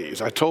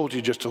ways, I told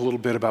you just a little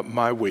bit about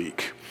my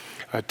week.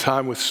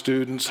 Time with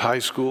students, high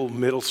school,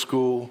 middle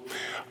school,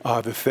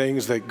 the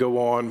things that go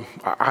on.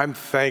 I'm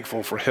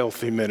thankful for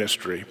healthy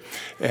ministry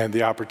and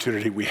the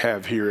opportunity we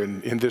have here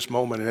in this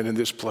moment and in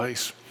this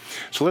place.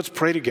 So let's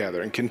pray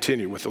together and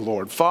continue with the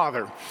Lord.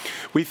 Father,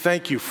 we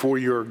thank you for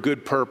your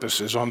good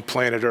purposes on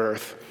planet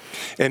Earth.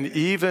 And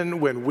even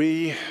when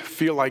we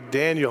feel like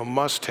Daniel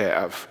must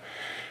have,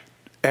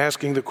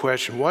 asking the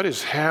question, what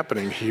is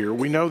happening here?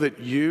 We know that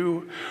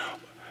you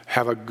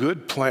have a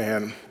good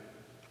plan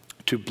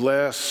to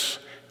bless,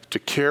 to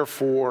care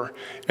for,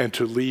 and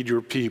to lead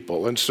your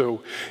people. And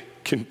so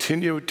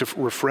continue to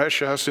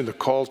refresh us in the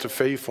call to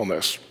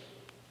faithfulness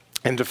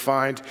and to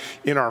find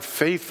in our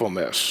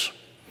faithfulness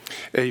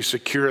a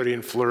security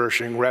and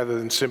flourishing rather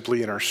than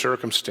simply in our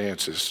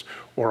circumstances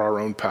or our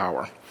own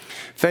power.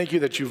 Thank you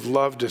that you've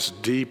loved us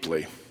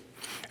deeply,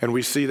 and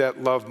we see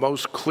that love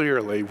most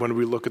clearly when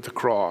we look at the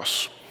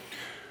cross,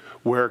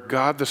 where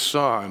God the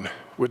Son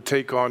would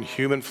take on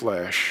human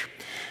flesh,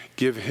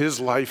 give his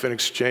life in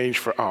exchange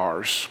for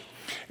ours,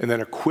 and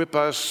then equip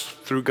us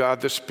through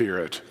God the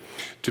Spirit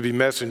to be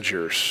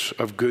messengers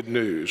of good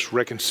news,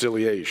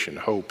 reconciliation,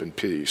 hope, and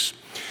peace.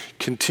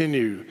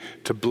 Continue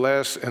to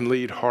bless and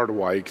lead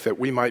Hardawike that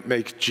we might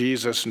make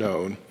Jesus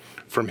known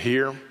from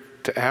here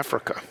to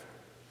Africa.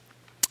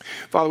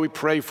 Father, we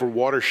pray for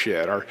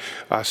Watershed,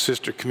 our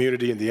sister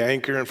community in the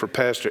Anchor, and for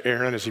Pastor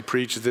Aaron as he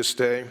preaches this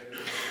day.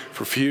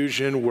 For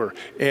Fusion, where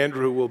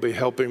Andrew will be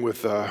helping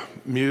with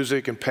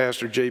music and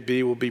Pastor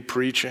JB will be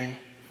preaching.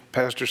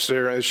 Pastor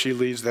Sarah as she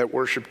leads that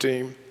worship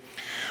team.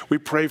 We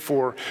pray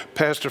for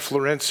Pastor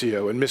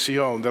Florencio and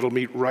Mission that'll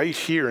meet right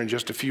here in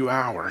just a few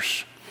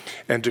hours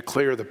and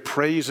declare the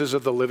praises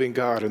of the living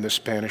God in the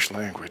Spanish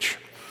language.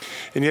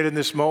 And yet in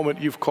this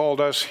moment, you've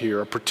called us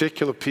here, a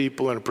particular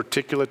people in a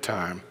particular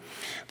time,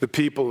 the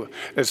people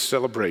as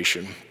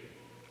celebration.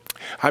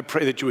 I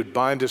pray that you would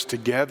bind us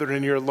together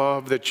in your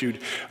love, that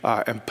you'd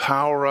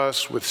empower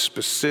us with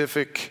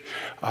specific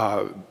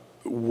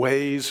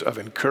ways of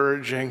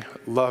encouraging,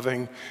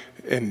 loving,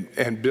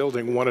 and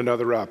building one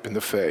another up in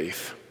the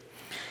faith.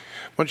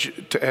 I want you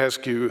to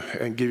ask you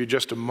and give you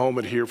just a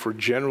moment here for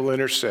general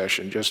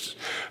intercession, just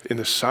in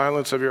the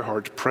silence of your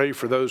heart, to pray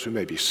for those who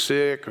may be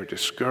sick or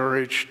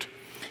discouraged,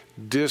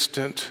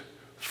 distant,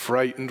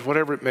 frightened,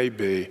 whatever it may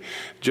be.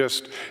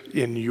 Just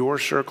in your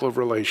circle of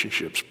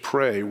relationships,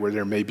 pray where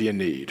there may be a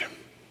need.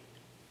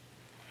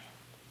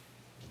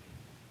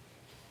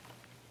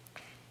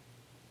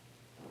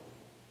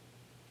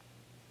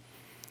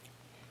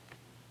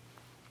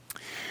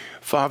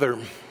 Father,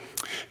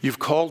 You've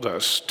called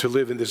us to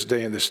live in this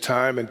day and this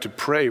time and to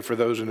pray for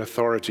those in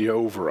authority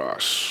over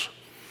us.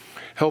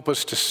 Help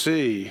us to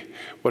see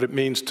what it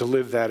means to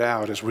live that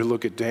out as we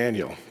look at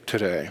Daniel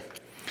today.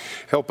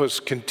 Help us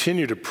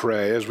continue to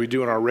pray as we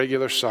do in our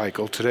regular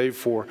cycle. Today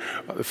for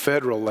the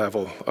federal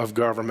level of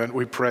government,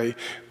 we pray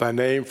by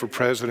name for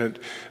President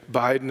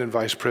Biden and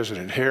Vice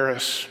President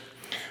Harris,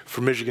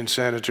 for Michigan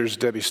Senators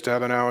Debbie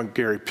Stabenow and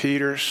Gary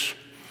Peters,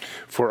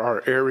 for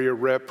our area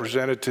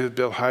representative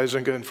Bill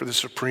Huizenga, and for the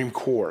Supreme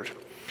Court,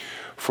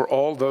 for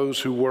all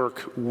those who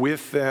work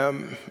with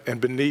them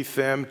and beneath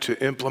them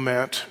to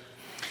implement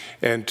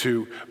and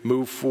to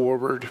move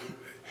forward.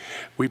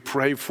 We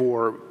pray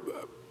for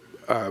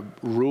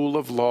rule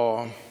of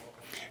law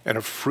and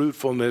a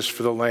fruitfulness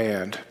for the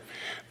land,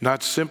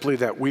 not simply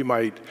that we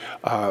might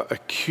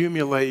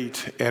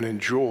accumulate and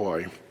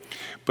enjoy,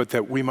 but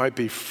that we might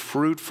be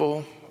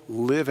fruitful,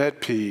 live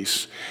at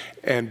peace,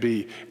 and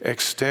be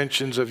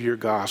extensions of your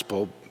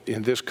gospel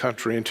in this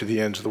country and to the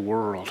ends of the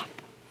world.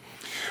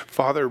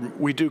 Father,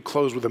 we do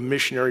close with a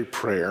missionary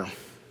prayer,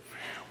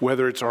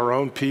 whether it's our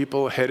own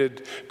people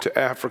headed to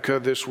Africa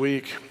this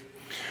week,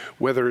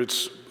 whether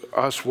it's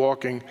us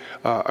walking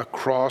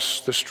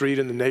across the street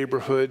in the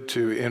neighborhood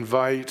to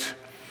invite,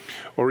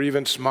 or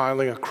even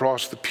smiling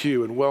across the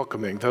pew and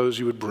welcoming those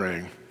you would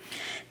bring.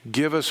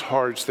 Give us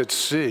hearts that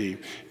see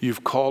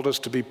you've called us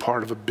to be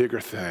part of a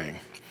bigger thing,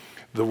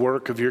 the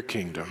work of your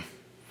kingdom.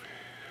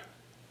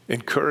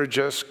 Encourage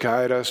us,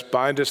 guide us,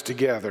 bind us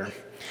together,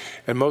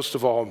 and most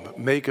of all,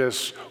 make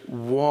us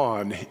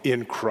one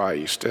in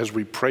Christ as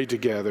we pray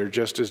together,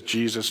 just as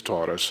Jesus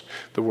taught us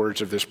the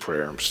words of this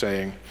prayer,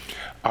 saying,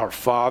 Our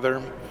Father,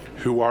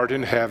 who art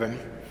in heaven,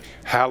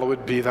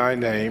 hallowed be thy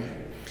name.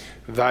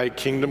 Thy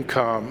kingdom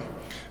come,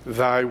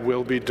 thy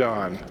will be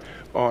done,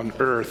 on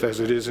earth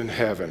as it is in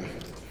heaven.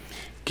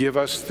 Give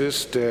us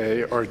this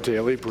day our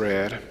daily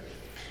bread,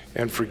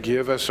 and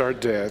forgive us our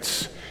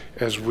debts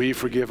as we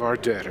forgive our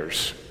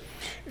debtors.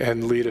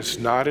 And lead us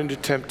not into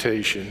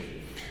temptation,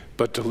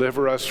 but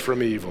deliver us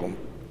from evil.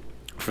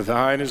 For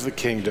thine is the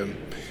kingdom,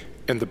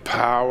 and the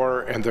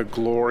power, and the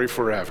glory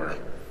forever.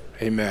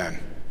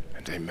 Amen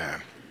and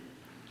amen.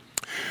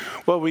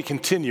 Well, we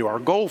continue. Our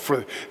goal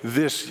for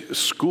this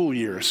school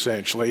year,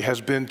 essentially,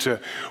 has been to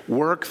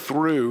work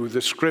through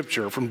the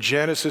scripture from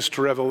Genesis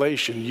to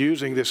Revelation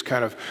using this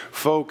kind of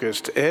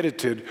focused,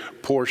 edited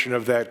portion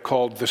of that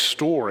called the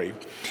story.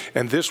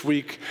 And this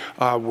week,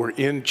 we're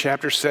in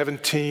chapter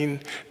 17,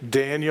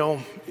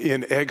 Daniel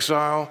in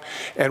exile,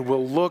 and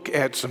we'll look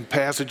at some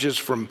passages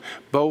from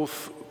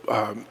both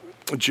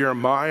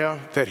Jeremiah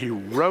that he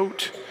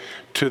wrote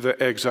to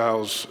the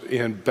exiles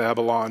in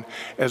Babylon,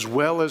 as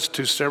well as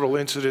to several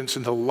incidents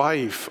in the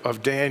life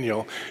of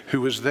Daniel,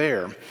 who was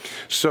there.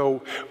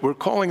 So we're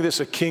calling this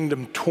a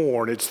kingdom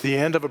torn. It's the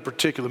end of a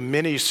particular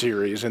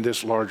mini-series in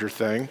this larger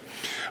thing.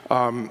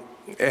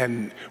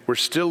 And we're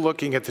still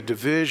looking at the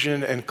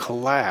division and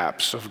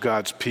collapse of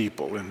God's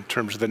people in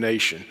terms of the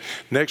nation.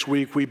 Next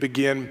week, we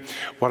begin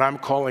what I'm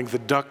calling the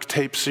duct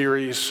tape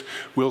series.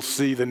 We'll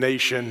see the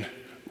nation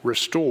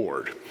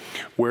restored,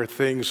 where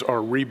things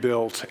are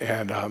rebuilt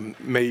and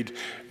made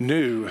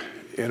new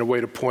in a way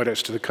to point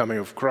us to the coming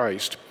of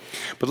Christ.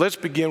 But let's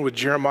begin with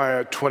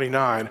Jeremiah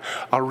 29.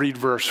 I'll read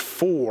verse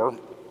 4.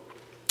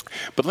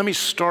 But let me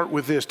start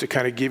with this to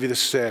kind of give you the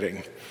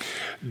setting.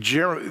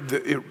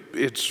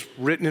 It's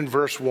written in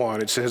verse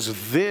 1. It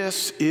says,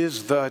 "This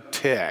is the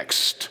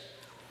text,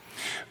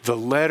 the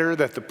letter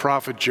that the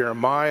prophet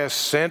Jeremiah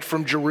sent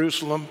from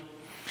Jerusalem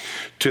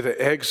to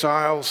the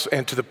exiles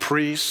and to the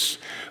priests,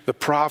 the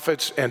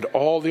prophets, and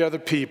all the other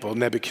people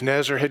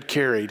Nebuchadnezzar had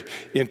carried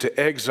into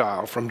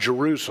exile from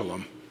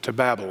Jerusalem to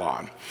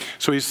Babylon."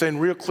 So he's saying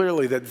real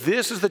clearly that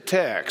this is the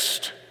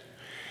text.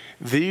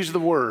 These are the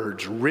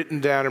words written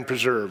down and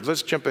preserved.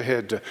 Let's jump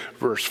ahead to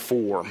verse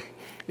 4,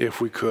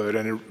 if we could,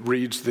 and it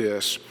reads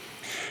this.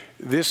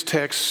 This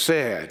text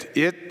said,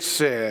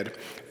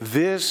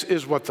 "This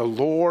is what the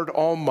Lord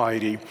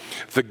Almighty,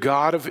 the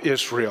God of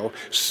Israel,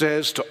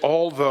 says to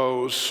all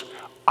those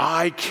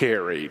I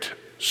carried."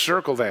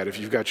 Circle that if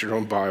you've got your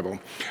own Bible.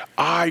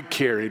 "I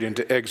carried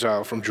into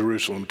exile from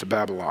Jerusalem to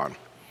Babylon.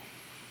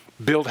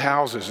 Build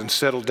houses and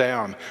settle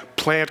down,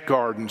 plant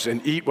gardens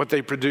and eat what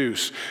they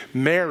produce,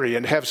 marry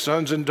and have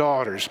sons and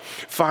daughters,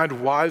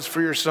 find wives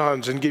for your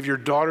sons and give your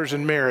daughters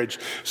in marriage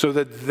so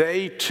that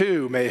they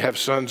too may have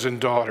sons and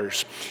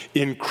daughters.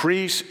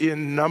 Increase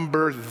in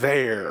number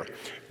there,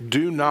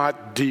 do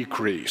not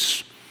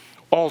decrease.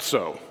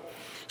 Also,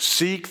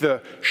 seek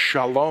the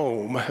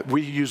shalom."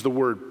 We use the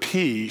word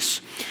peace,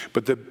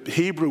 but the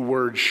Hebrew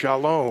word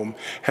shalom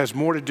has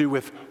more to do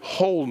with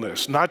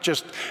wholeness, not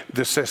just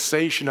the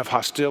cessation of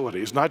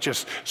hostilities, not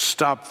just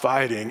stop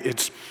fighting.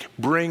 It's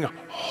bring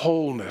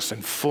wholeness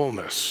and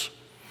fullness.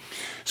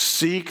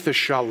 "Seek the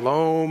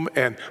shalom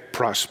and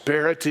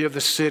prosperity of the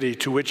city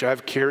to which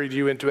I've carried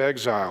you into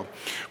exile.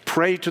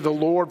 Pray to the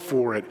Lord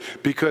for it,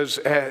 because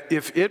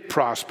if it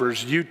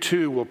prospers, you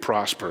too will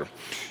prosper.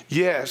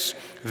 Yes,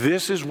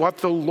 this is what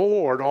the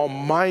Lord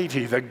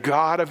Almighty, the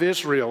God of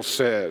Israel,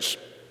 says.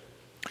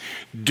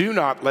 Do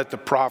not let the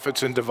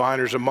prophets and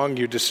diviners among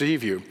you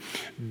deceive you.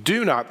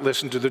 Do not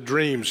listen to the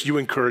dreams you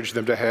encourage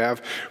them to have,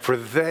 for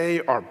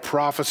they are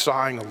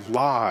prophesying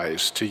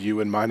lies to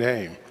you in my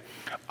name.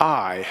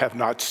 I have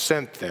not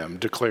sent them,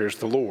 declares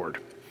the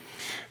Lord.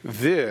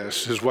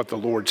 This is what the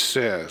Lord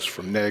says,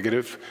 from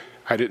negative.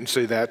 I didn't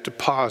say that, to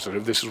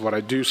positive. This is what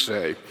I do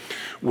say.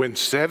 When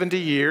 70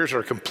 years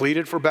are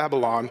completed for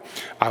Babylon,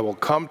 I will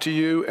come to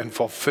you and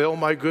fulfill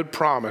my good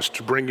promise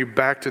to bring you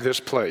back to this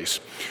place.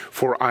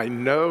 For I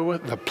know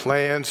the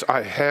plans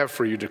I have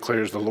for you,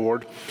 declares the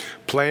Lord.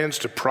 Plans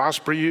to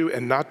prosper you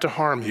and not to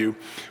harm you.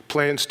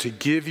 Plans to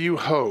give you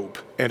hope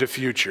and a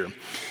future.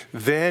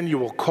 Then you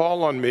will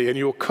call on me and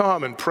you'll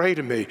come and pray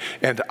to me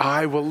and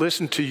I will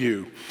listen to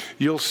you.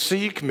 You'll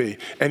seek me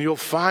and you'll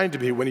find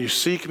me when you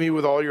seek me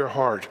with all your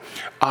heart.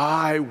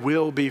 I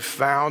will be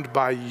found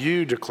by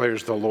you,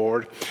 declares the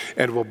Lord,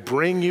 and will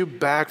bring you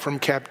back from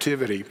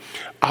captivity.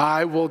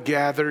 I will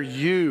gather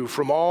you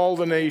from all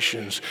the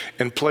nations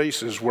and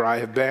places where I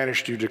have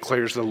banished you,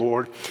 declares the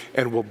Lord,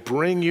 and will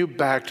bring you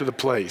back to the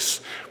place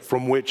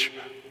from which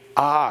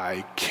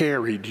I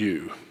carried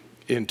you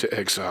into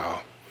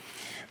exile.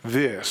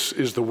 This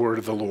is the word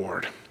of the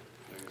Lord.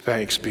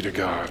 Thanks be to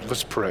God.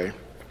 Let's pray.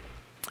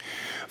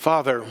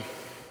 Father,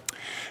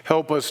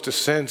 help us to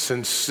sense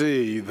and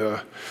see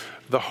the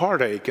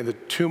heartache and the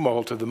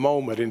tumult of the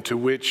moment into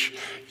which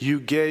you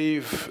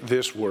gave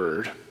this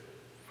word.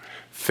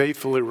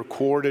 Faithfully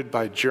recorded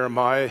by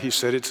Jeremiah, he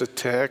said it's a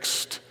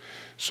text,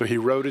 so he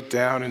wrote it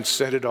down and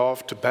sent it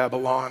off to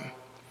Babylon.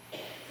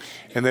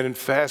 And then in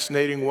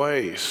fascinating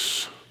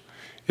ways,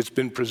 it's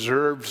been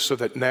preserved so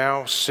that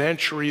now,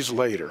 centuries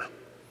later,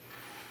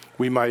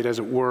 we might, as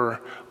it were,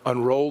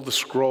 unroll the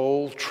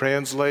scroll,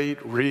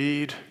 translate,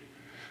 read,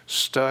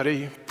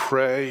 study,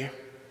 pray,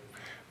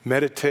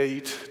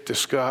 meditate,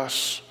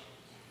 discuss,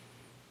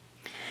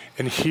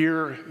 and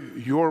hear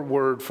your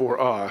word for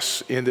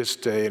us in this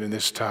day and in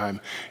this time.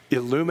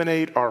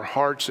 Illuminate our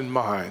hearts and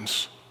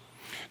minds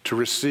to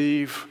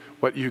receive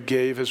what you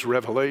gave as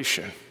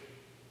revelation.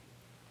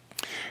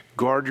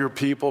 Guard your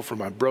people from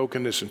my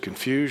brokenness and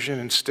confusion.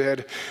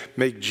 Instead,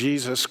 make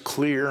Jesus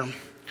clear.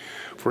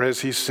 For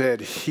as he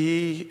said,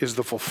 he is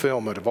the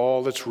fulfillment of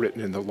all that's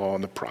written in the law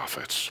and the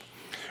prophets.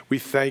 We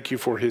thank you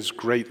for his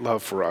great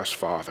love for us,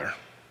 Father.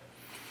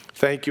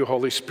 Thank you,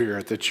 Holy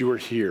Spirit, that you are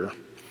here,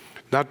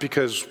 not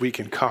because we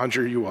can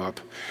conjure you up,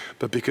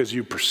 but because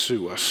you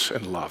pursue us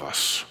and love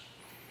us.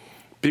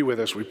 Be with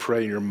us, we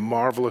pray, in your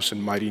marvelous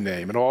and mighty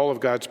name. And all of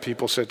God's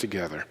people said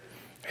together,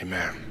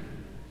 amen.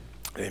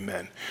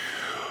 Amen.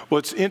 Well,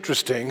 it's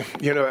interesting,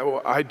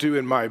 I do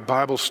in my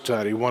Bible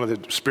study, one of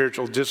the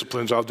spiritual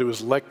disciplines I'll do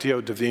is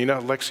Lectio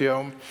Divina,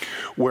 Lectio,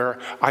 where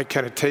I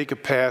kind of take a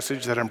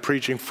passage that I'm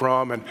preaching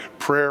from and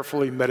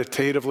prayerfully,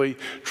 meditatively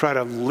try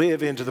to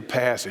live into the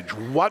passage.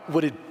 What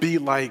would it be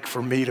like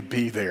for me to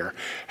be there?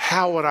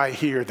 How would I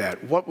hear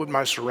that? What would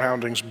my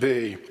surroundings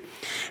be?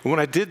 And when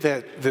I did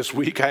that this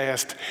week, I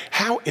asked,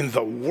 how in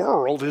the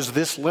world is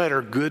this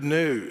letter good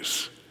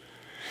news?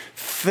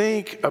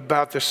 Think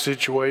about the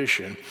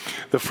situation.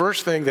 The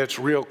first thing that's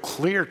real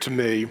clear to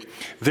me,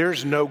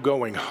 there's no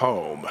going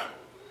home.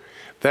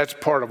 That's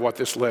part of what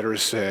this letter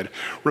has said.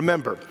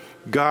 Remember,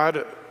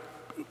 God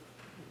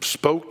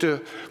spoke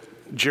to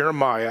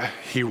Jeremiah.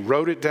 He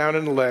wrote it down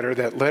in a letter.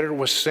 That letter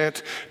was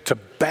sent to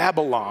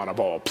Babylon, of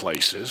all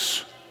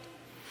places,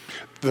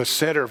 the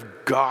center of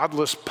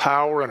godless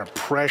power and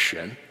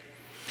oppression.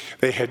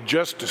 They had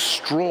just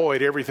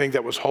destroyed everything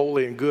that was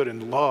holy and good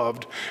and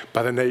loved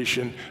by the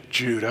nation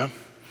Judah.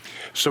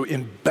 So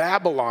in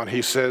Babylon,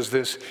 he says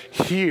this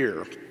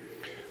here.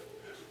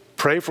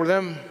 Pray for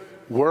them,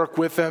 work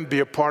with them, be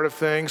a part of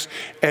things,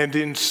 and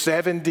in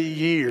 70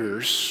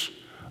 years,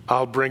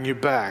 I'll bring you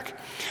back.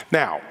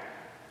 Now,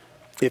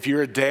 if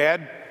you're a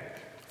dad,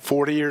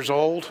 40 years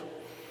old,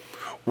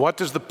 what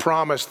does the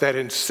promise that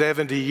in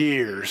 70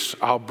 years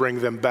I'll bring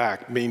them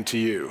back mean to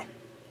you?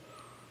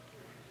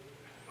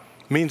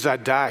 Means I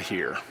die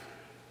here.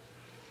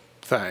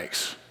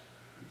 Thanks.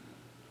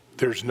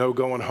 There's no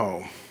going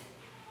home.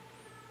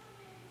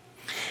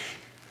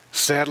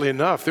 Sadly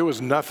enough, there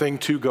was nothing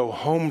to go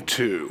home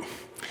to.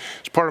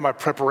 As part of my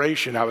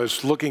preparation, I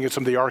was looking at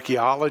some of the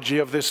archaeology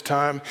of this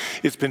time.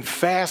 It's been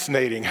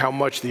fascinating how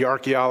much the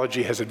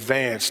archaeology has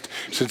advanced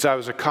since I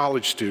was a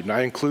college student.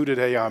 I included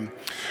a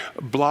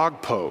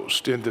blog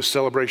post in the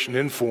Celebration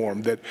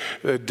Inform that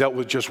dealt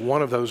with just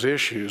one of those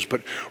issues.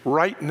 But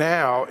right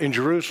now in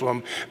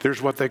Jerusalem,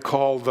 there's what they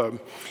call the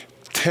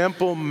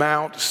Temple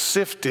Mount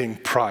Sifting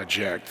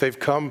Project. They've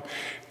come,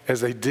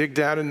 as they dig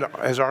down, and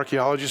as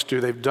archaeologists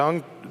do, they've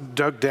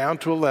dug down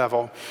to a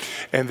level,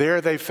 and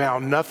there they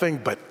found nothing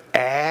but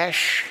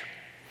ash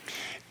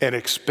and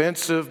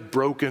expensive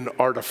broken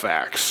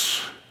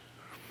artifacts.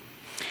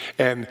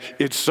 And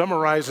it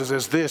summarizes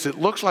as this: it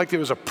looks like there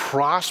was a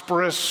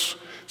prosperous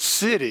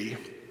city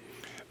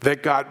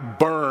that got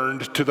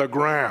burned to the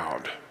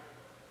ground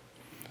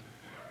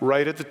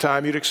right at the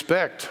time you'd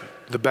expect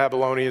the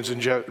Babylonians in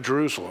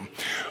Jerusalem.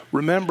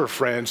 Remember,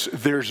 friends,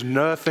 there's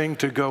nothing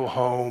to go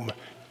home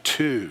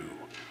to.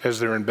 as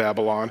they're in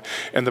Babylon.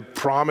 And the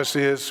promise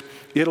is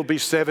it'll be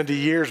 70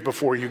 years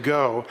before you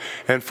go.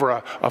 And for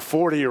a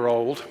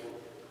 40-year-old,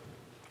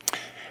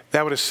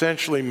 that would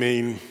essentially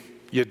mean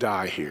you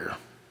die here.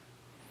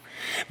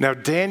 Now,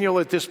 Daniel,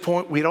 at this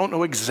point, we don't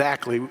know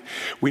exactly.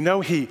 We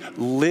know he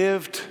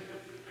lived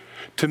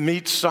to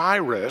meet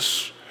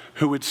Cyrus,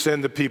 who would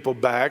send the people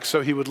back,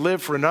 so he would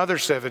live for another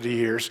 70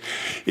 years.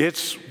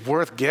 It's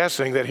worth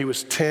guessing that he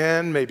was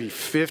 10, maybe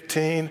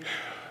 15,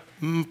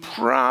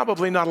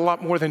 probably not a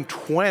lot more than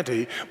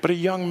 20, but a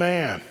young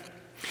man.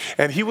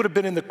 And he would have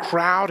been in the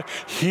crowd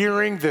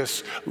hearing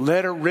this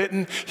letter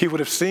written. He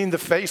would have seen the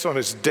face on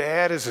his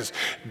dad as his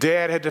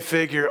dad had to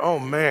figure, oh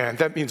man,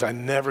 that means I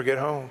never get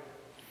home,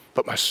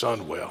 but my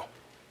son will,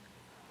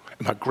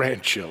 and my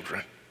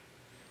grandchildren.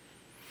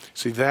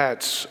 See,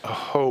 that's a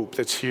hope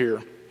that's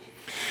here.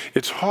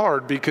 It's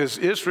hard because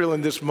Israel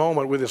in this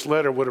moment with this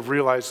letter would have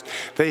realized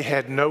they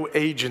had no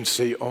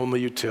agency,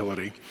 only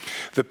utility.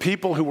 The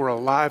people who were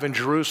alive in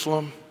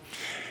Jerusalem,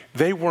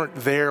 they weren't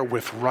there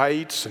with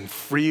rights and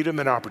freedom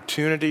and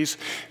opportunities.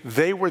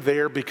 They were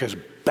there because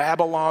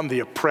Babylon,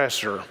 the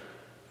oppressor,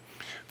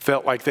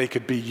 felt like they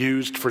could be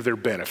used for their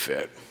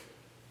benefit.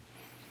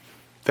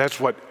 That's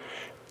what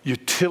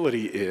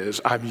utility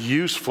is. I'm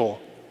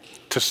useful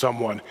to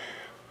someone.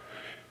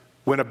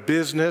 When a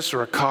business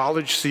or a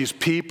college sees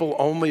people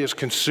only as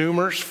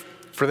consumers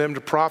for them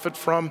to profit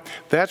from,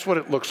 that's what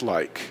it looks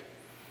like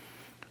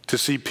to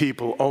see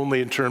people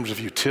only in terms of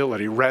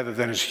utility rather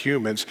than as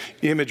humans,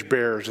 image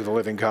bearers of the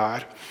living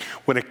God.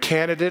 When a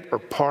candidate or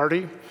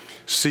party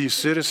sees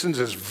citizens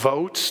as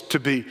votes to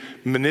be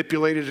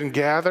manipulated and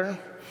gather,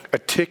 a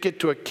ticket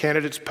to a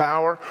candidate's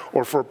power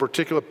or for a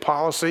particular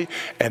policy,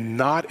 and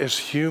not as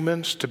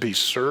humans to be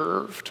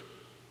served,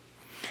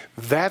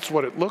 that's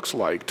what it looks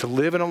like to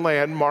live in a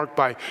land marked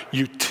by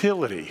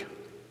utility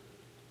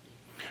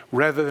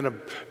rather than a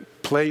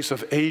place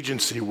of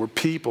agency where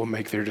people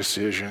make their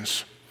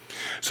decisions.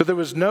 So there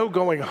was no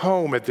going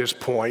home at this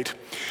point.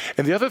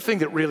 And the other thing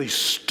that really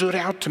stood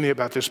out to me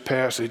about this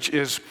passage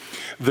is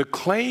the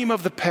claim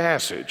of the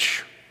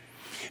passage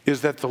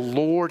is that the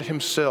Lord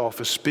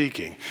himself is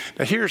speaking.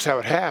 Now here's how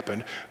it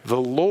happened.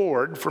 The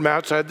Lord from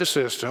outside the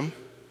system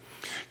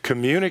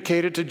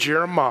communicated to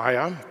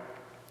Jeremiah.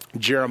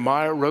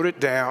 Jeremiah wrote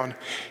it down,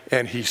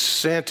 and he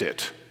sent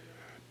it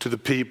to the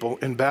people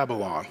in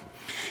Babylon.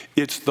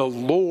 It's the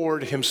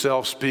Lord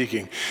himself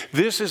speaking.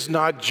 This is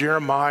not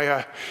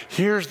Jeremiah,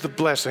 here's the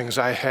blessings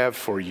I have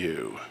for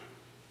you.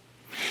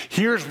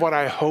 Here's what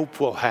I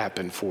hope will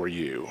happen for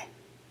you.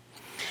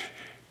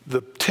 The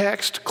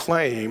text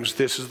claims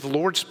this is the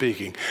Lord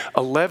speaking.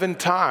 11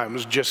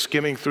 times, just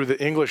skimming through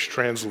the English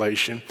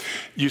translation,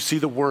 you see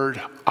the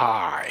word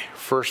I,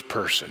 first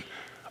person.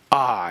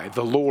 I,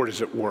 the Lord,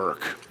 is at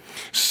work.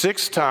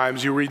 6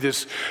 times you read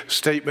this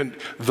statement,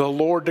 the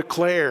Lord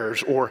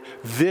declares, or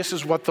this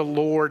is what the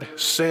Lord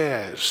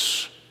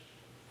says.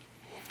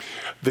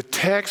 The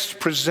text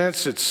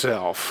presents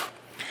itself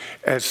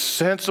as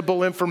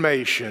sensible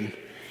information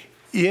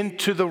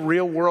into the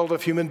real world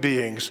of human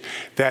beings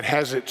that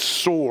has its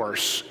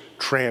source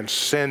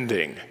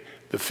transcending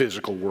the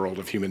physical world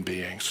of human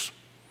beings.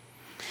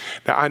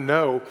 Now, I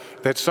know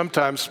that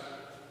sometimes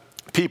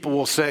people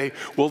will say,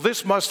 well,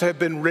 this must have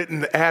been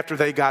written after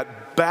they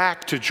got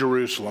back to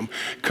Jerusalem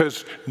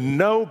because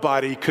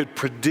nobody could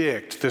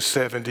predict the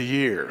 70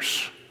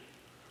 years.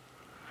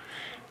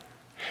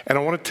 And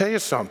I want to tell you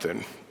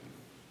something.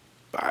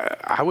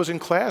 I was in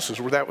classes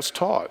where that was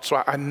taught,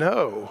 so I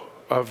know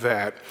of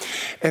that.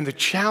 And the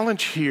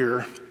challenge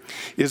here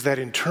is that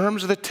in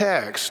terms of the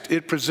text,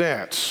 it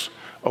presents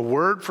a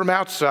word from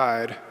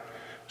outside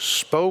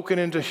spoken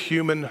into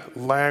human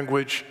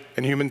language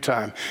and human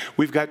time.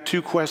 We've got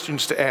 2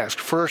 questions to ask.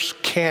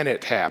 First, can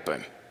it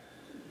happen?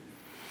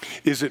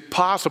 Is it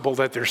possible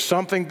that there's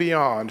something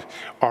beyond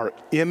our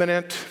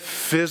imminent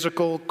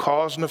physical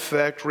cause and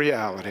effect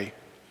reality?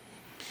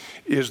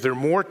 Is there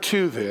more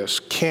to this?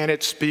 Can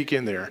it speak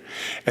in there?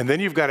 And then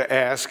you've got to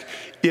ask,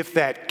 if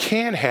that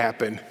can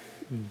happen,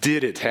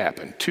 did it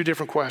happen? 2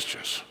 different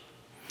questions.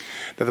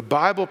 Now, the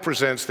Bible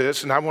presents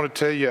this, and I want to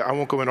tell you, I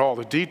won't go into all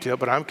the detail,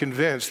 but I'm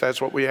convinced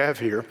that's what we have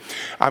here.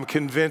 I'm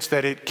convinced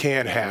that it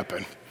can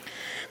happen,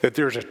 that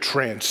there's a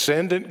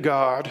transcendent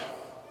God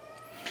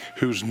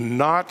who's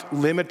not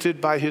limited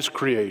by his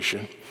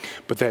creation,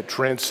 but that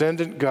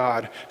transcendent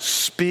God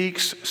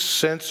speaks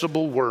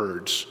sensible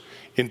words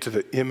into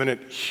the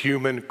imminent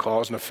human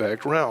cause and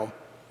effect realm.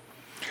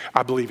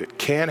 I believe it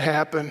can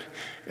happen,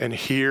 and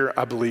here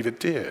I believe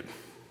it did.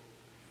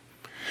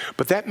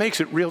 But that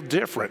makes it real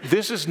different.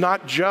 This is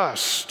not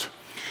just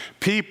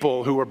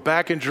people who were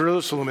back in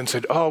Jerusalem and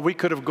said, oh, we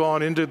could have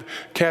gone into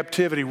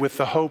captivity with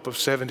the hope of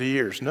 70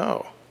 years.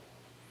 No.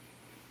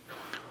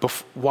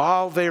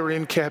 While they were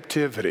in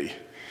captivity,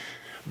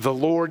 the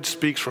Lord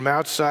speaks from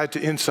outside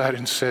to inside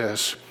and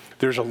says,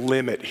 there's a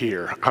limit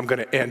here. I'm going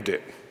to end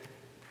it.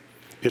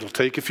 It'll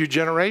take a few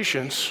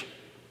generations,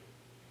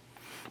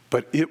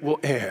 but it will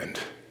end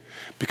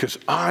because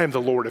I'm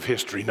the Lord of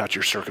history, not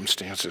your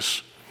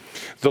circumstances.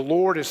 The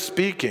Lord is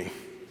speaking.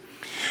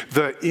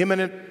 The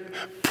imminent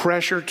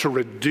pressure to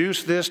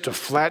reduce this to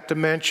flat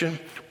dimension,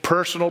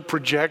 personal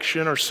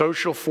projection, or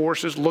social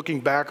forces looking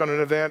back on an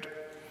event.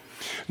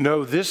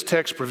 No, this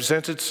text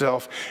presents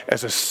itself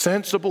as a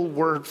sensible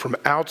word from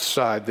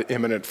outside the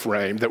imminent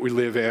frame that we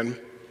live in.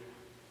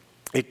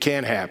 It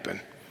can happen.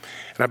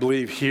 And I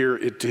believe here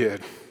it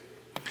did.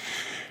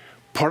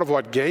 Part of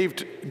what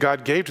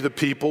God gave to the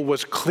people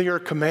was clear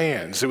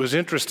commands. It was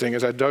interesting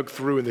as I dug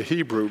through in the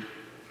Hebrew,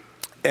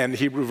 and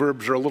Hebrew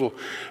verbs are a little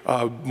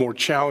more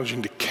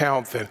challenging to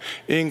count than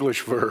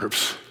English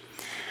verbs.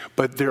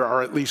 But there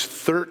are at least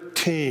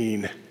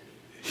 13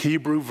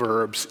 Hebrew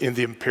verbs in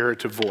the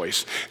imperative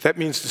voice. That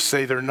means to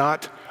say they're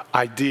not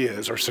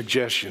ideas or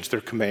suggestions, they're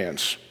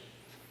commands.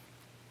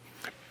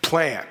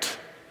 Plant,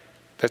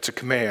 that's a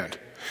command.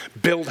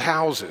 Build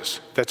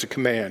houses, that's a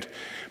command.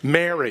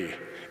 Marry,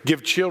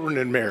 give children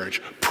in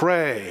marriage.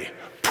 Pray,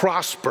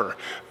 prosper,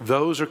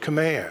 those are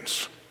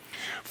commands.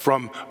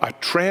 From a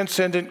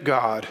transcendent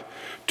God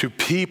to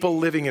people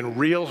living in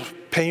real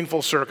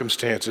painful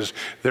circumstances,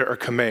 there are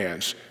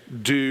commands.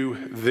 Do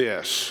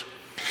this.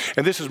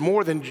 And this is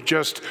more than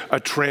just a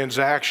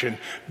transaction.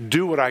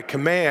 Do what I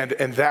command,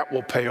 and that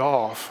will pay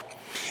off.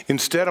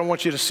 Instead, I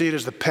want you to see it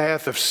as the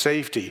path of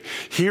safety.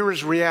 Here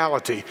is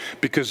reality.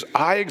 Because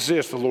I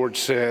exist, the Lord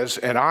says,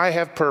 and I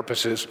have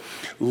purposes.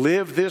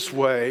 Live this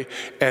way,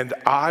 and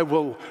I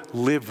will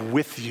live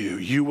with you.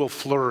 You will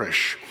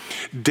flourish.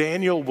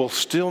 Daniel will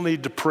still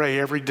need to pray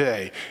every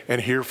day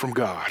and hear from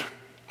God.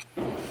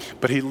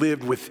 But he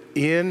lived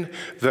within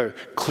the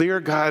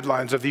clear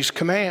guidelines of these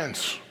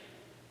commands.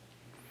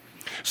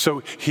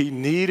 So he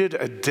needed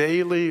a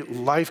daily,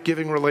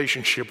 life-giving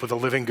relationship with the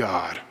living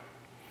God.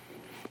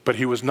 But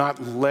he was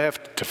not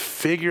left to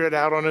figure it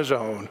out on his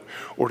own,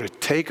 or to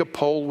take a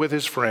poll with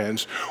his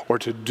friends, or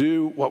to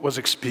do what was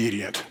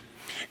expedient.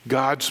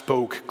 God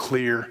spoke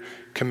clear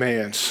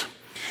commands.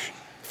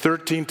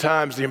 13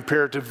 times the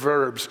imperative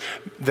verbs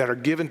that are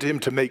given to him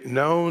to make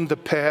known the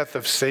path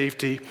of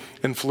safety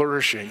and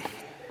flourishing.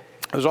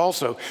 I was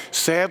also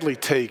sadly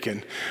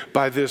taken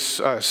by this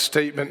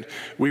statement.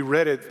 We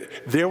read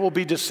it, there will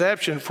be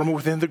deception from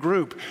within the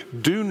group.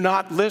 Do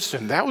not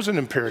listen. That was an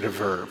imperative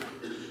verb.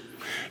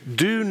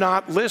 Do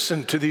not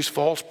listen to these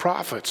false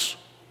prophets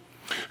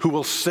who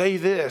will say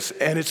this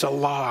and it's a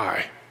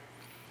lie.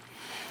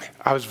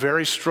 I was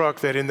very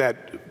struck that in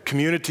that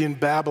community in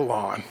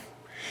Babylon,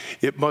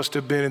 it must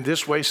have been in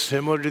this way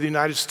similar to the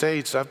United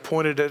States. I've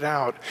pointed it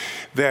out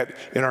that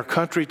in our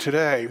country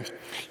today,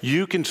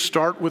 you can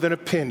start with an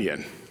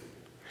opinion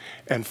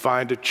and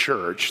find a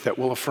church that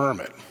will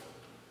affirm it.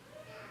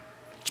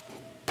 It's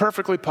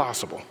perfectly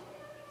possible.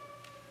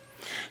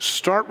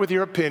 Start with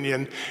your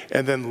opinion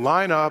and then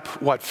line up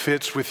what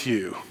fits with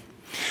you.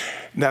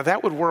 Now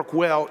that would work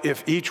well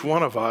if each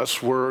one of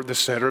us were the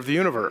center of the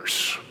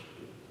universe.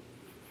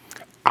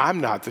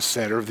 I'm not the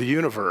center of the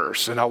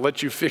universe, and I'll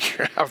let you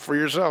figure it out for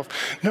yourself.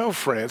 No,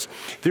 friends,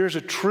 there's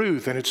a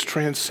truth, and it's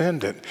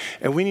transcendent,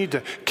 and we need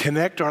to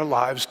connect our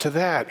lives to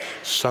that.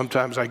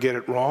 Sometimes I get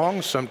it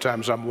wrong.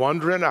 Sometimes I'm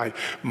wondering. I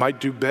might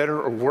do better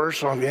or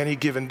worse on any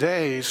given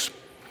days.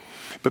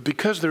 But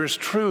because there is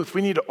truth,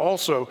 we need to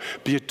also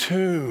be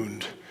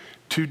attuned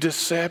to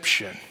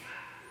deception.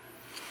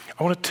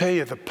 I want to tell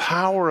you, the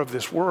power of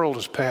this world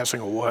is passing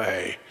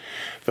away.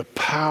 The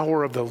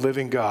power of the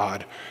living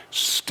God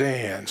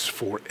stands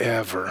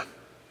forever.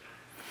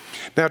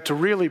 Now, to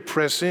really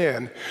press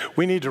in,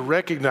 we need to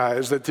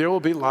recognize that there will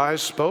be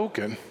lies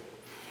spoken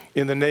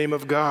in the name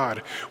of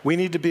God. We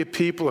need to be a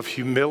people of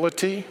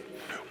humility,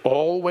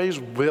 always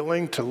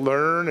willing to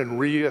learn and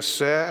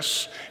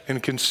reassess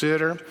and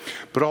consider,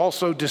 but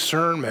also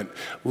discernment,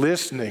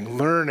 listening,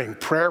 learning,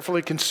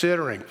 prayerfully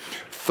considering,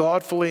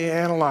 thoughtfully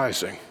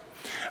analyzing.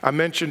 I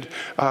mentioned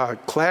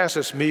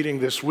classes meeting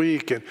this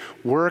week and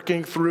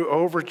working through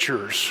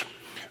overtures.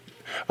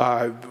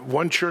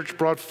 One church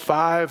brought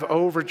 5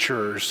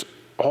 overtures.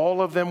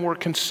 All of them were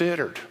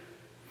considered,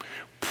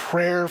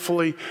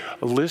 prayerfully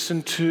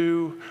listened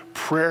to,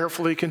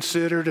 prayerfully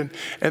considered,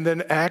 and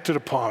then acted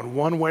upon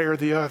one way or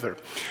the other.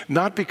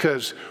 Not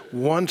because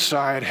one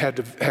side had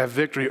to have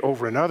victory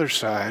over another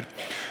side,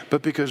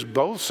 but because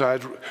both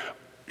sides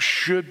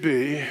should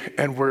be,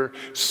 and we're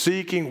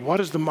seeking,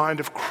 what is the mind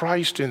of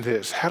Christ in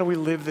this? How do we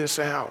live this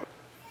out?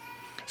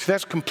 See,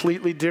 that's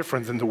completely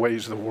different than the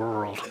ways of the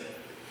world.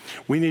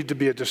 We need to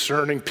be a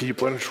discerning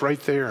people, and it's right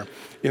there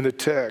in the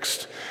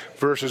text,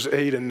 verses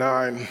 8 and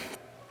 9.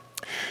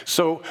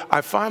 So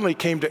I finally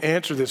came to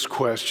answer this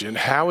question.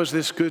 How is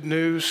this good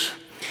news?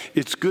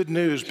 It's good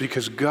news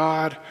because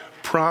God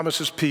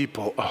promises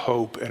people a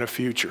hope and a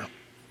future.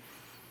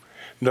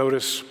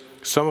 Notice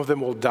some of them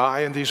will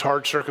die in these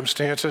hard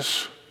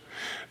circumstances.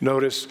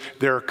 Notice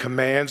there are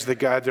commands that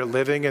guide their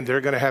living, and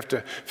they're going to have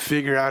to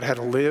figure out how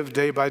to live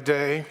day by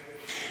day.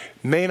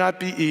 May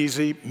not be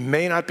easy,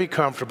 may not be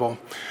comfortable,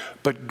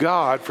 but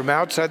God, from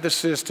outside the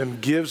system,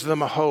 gives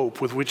them a hope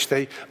with which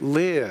they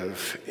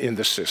live in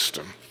the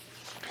system.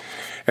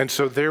 And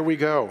so there we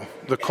go,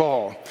 the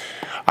call.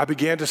 I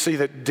began to see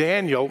that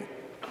Daniel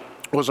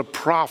was a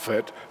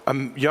prophet, a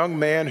young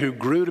man who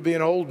grew to be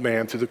an old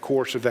man through the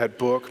course of that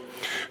book,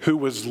 who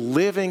was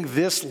living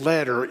this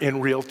letter in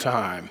real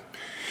time.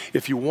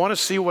 If you want to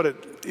see what it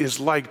is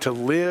like to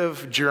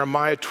live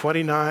Jeremiah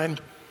 29,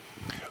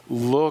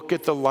 look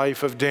at the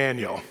life of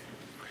Daniel.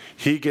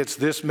 He gets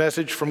this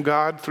message from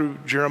God through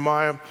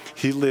Jeremiah.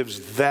 He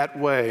lives that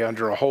way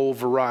under a whole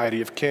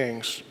variety of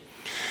kings.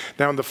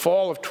 Now, in the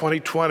fall of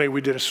 2020, we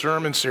did a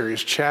sermon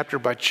series, chapter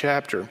by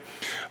chapter,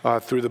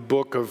 through the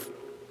book of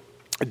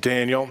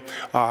Daniel.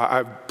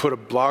 I've put a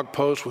blog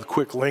post with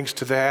quick links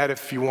to that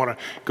if you want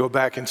to go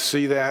back and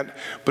see that.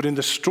 But in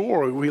the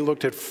story, we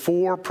looked at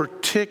 4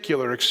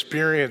 particular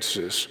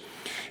experiences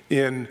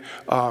in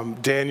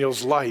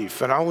Daniel's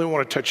life. And I only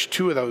want to touch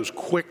 2 of those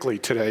quickly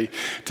today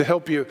to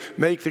help you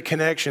make the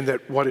connection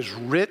that what is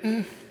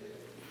written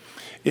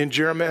in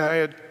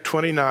Jeremiah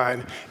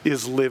 29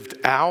 is lived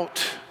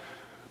out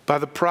by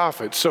the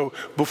prophet. So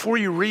before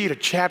you read a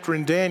chapter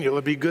in Daniel,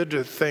 it'd be good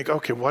to think,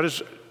 okay, what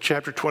does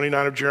chapter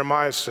 29 of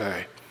Jeremiah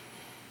say?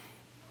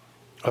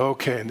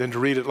 Okay, and then to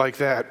read it like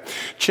that.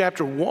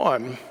 Chapter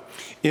 1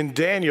 in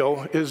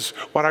Daniel is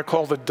what I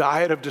call the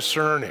diet of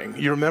discerning.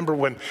 You remember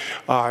when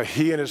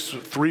he and his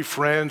 3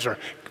 friends are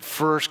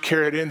first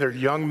carried in, they're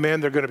young men,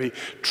 they're going to be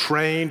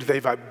trained,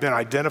 they've been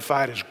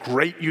identified as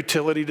great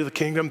utility to the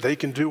kingdom, they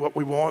can do what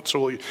we want,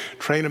 so we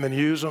train them and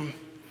use them.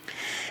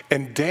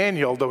 And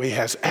Daniel, though he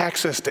has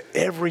access to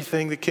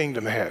everything the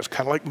kingdom has,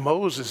 kind of like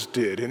Moses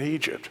did in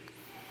Egypt,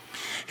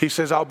 he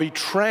says, I'll be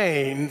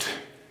trained,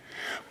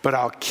 but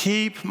I'll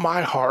keep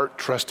my heart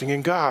trusting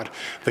in God.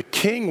 The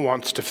king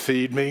wants to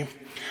feed me,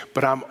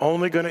 but I'm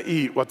only going to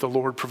eat what the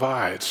Lord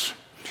provides.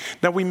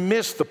 Now, we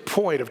miss the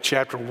point of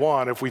chapter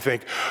 1 if we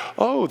think,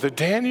 oh, the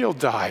Daniel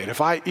diet.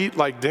 If I eat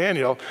like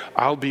Daniel,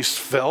 I'll be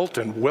svelte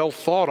and well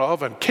thought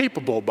of and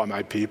capable by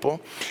my people.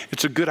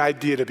 It's a good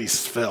idea to be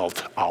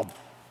svelte. I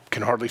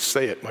can hardly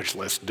say it, much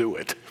less do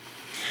it.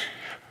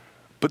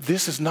 But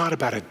this is not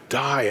about a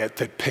diet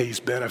that pays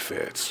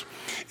benefits.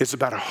 It's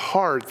about a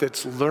heart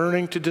that's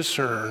learning to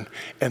discern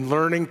and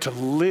learning to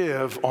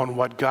live on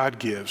what God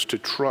gives, to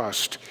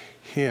trust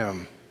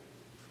Him.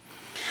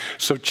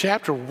 So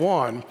chapter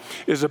 1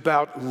 is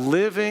about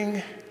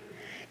living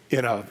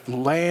in a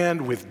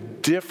land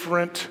with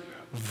different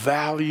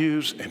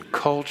values and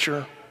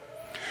culture,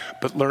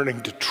 but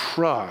learning to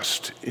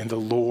trust in the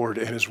Lord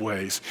and His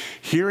ways.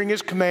 Hearing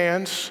His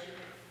commands,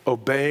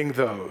 obeying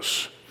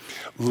those.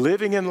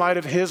 Living in light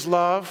of His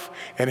love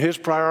and His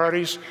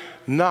priorities,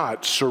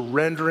 not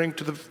surrendering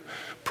to the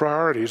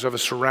priorities of a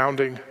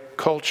surrounding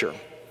culture.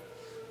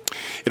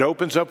 It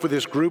opens up with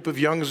this group of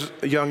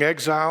young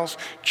exiles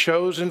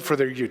chosen for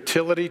their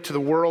utility to the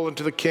world and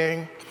to the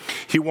king.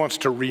 He wants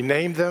to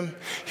rename them.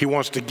 He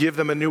wants to give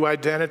them a new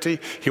identity.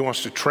 He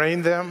wants to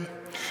train them.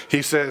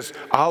 He says,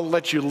 I'll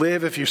let you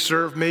live if you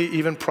serve me,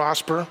 even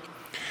prosper.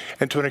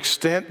 And to an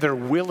extent, they're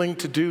willing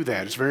to do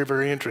that. It's very,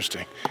 very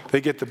interesting.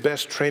 They get the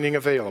best training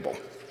available.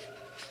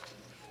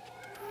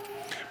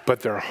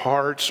 But their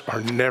hearts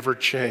are never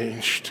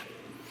changed.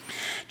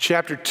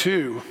 Chapter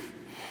 2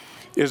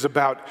 is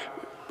about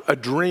a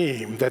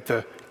dream that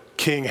the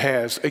king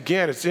has.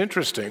 Again, it's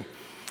interesting.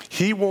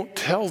 He won't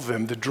tell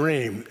them the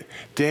dream.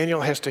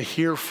 Daniel has to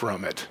hear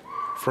from it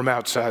from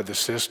outside the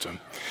system.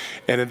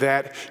 And in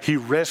that, he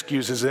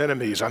rescues his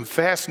enemies. I'm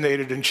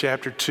fascinated in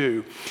chapter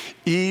 2.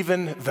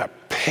 Even the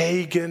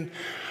pagan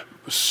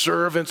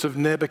servants of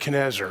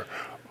Nebuchadnezzar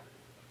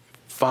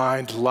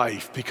find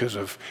life because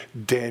of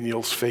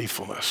Daniel's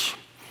faithfulness.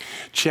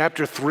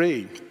 Chapter 3,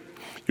 you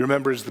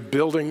remember, is the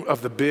building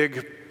of the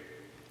big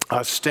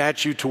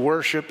statue to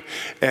worship,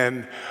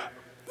 and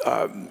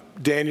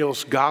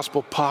Daniel's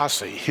gospel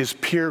posse, his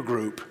peer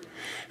group,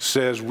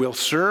 says, we'll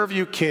serve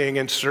you, king,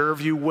 and serve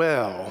you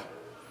well.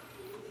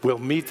 We'll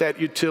meet that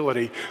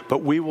utility,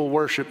 but we will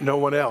worship no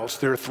one else.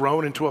 They're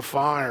thrown into a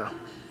fire.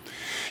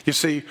 You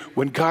see,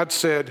 when God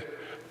said,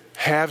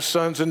 have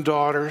sons and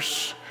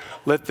daughters,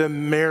 let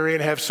them marry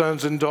and have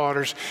sons and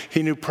daughters,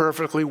 He knew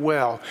perfectly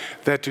well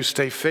that to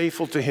stay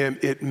faithful to Him,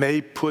 it may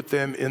put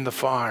them in the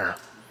fire.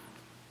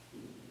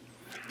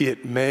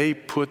 It may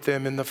put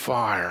them in the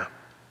fire.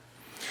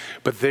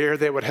 But there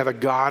they would have a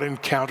God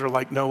encounter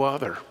like no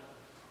other.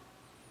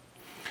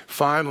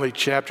 Finally,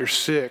 chapter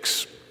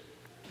 6.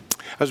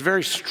 I was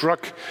very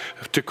struck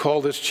to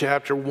call this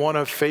chapter one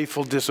of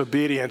faithful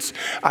disobedience.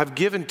 I've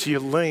given to you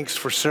links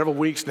for several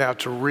weeks now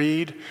to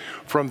read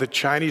from the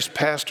Chinese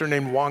pastor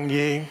named Wang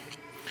Yi,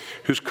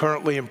 who's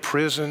currently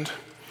imprisoned.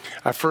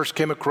 I first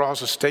came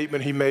across a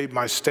statement he made,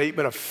 my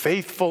statement of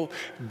faithful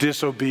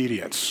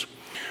disobedience,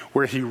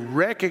 where he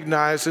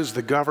recognizes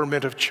the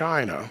government of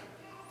China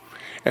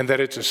and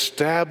that it's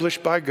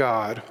established by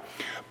God,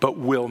 but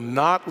will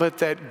not let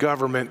that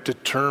government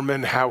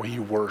determine how he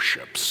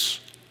worships.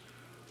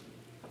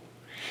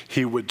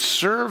 He would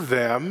serve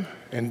them,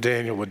 and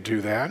Daniel would do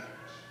that,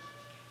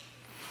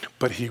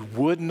 but he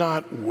would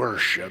not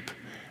worship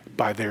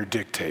by their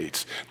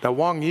dictates. Now,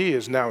 Wang Yi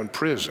is now in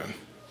prison.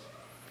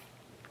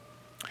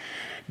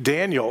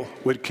 Daniel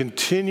would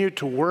continue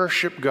to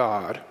worship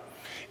God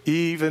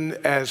even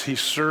as he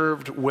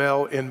served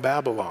well in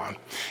Babylon.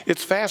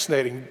 It's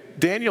fascinating.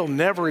 Daniel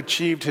never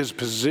achieved his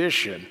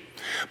position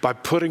by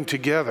putting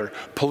together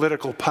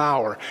political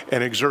power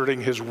and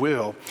exerting his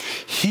will.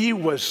 He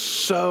was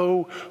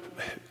so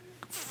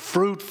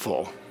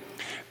fruitful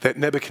that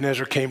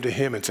Nebuchadnezzar came to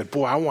him and said,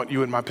 boy, I want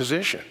you in my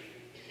position.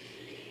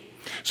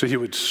 So he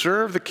would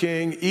serve the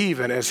king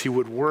even as he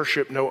would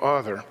worship no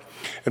other.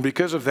 And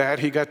because of that,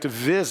 he got to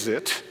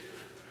visit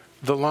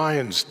the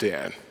lion's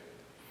den.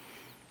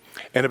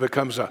 And it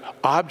becomes an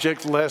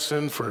object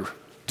lesson for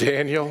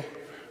Daniel,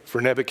 for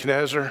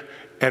Nebuchadnezzar,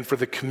 and for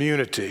the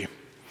community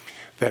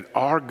that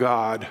our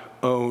God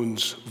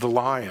owns the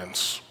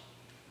lions.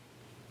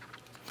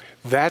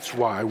 That's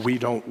why we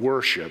don't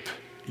worship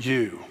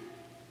you.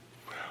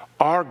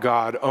 Our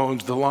God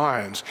owns the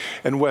lions.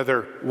 And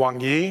whether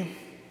Wang Yi,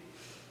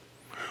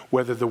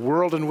 whether the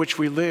world in which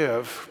we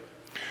live,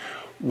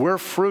 we're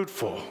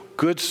fruitful,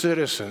 good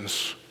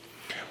citizens,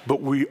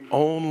 but we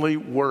only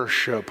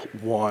worship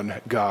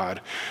one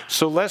God.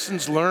 So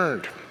lessons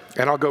learned,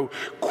 and I'll go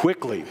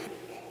quickly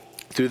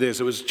through this.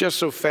 It was just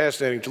so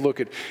fascinating to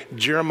look at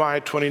Jeremiah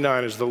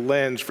 29 as the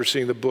lens for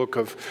seeing the book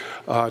of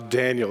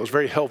Daniel. It was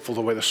very helpful the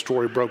way the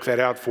story broke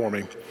that out for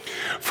me.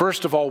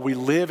 First of all, we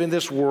live in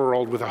this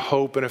world with a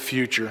hope and a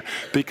future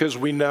because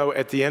we know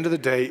at the end of the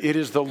day, it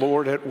is the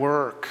Lord at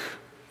work.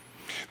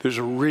 There's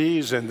a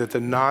reason that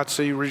the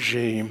Nazi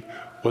regime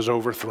was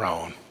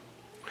overthrown.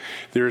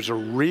 There's a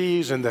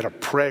reason that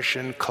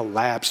oppression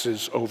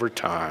collapses over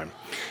time.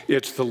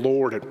 It's the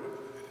Lord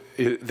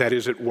that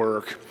is at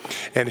work.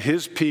 And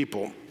his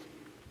people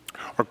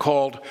are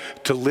called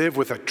to live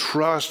with a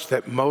trust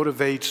that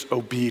motivates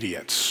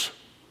obedience.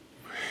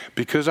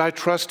 Because I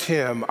trust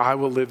him, I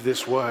will live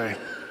this way.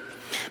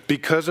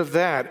 Because of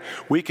that,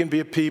 we can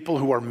be a people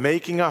who are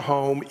making a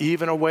home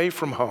even away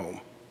from home.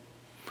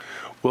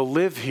 We'll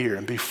live here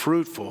and be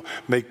fruitful,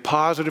 make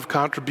positive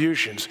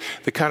contributions,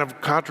 the kind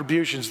of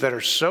contributions that are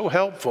so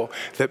helpful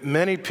that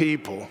many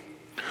people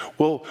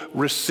will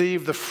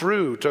receive the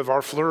fruit of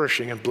our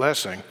flourishing and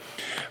blessing.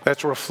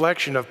 That's a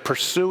reflection of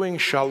pursuing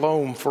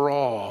shalom for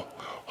all,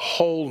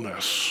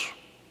 wholeness,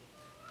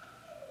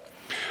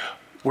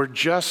 where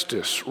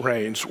justice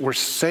reigns, where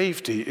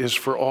safety is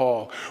for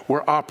all,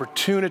 where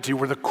opportunity,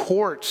 where the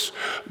courts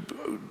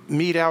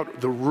mete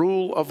out the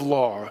rule of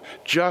law,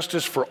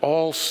 justice for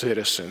all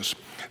citizens.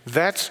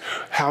 That's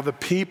how the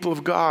people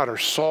of God are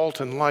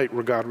salt and light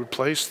where God would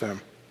place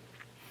them.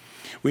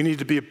 We need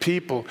to be a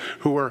people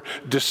who are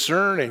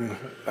discerning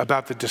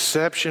about the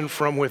deception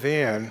from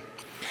within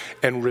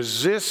and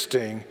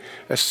resisting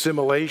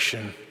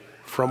assimilation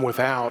from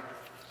without.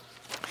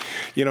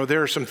 You know,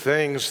 there are some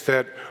things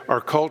that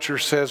our culture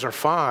says are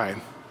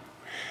fine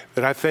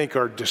that I think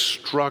are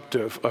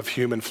destructive of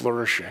human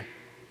flourishing.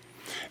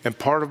 And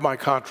part of my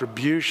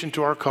contribution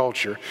to our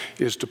culture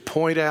is to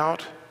point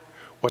out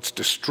what's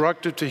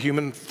destructive to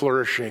human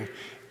flourishing,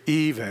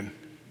 even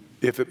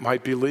if it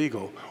might be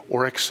legal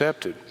or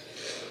accepted.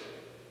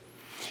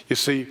 You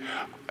see,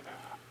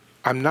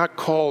 I'm not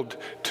called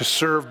to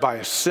serve by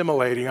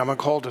assimilating. I'm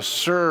called to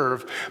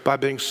serve by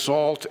being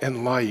salt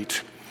and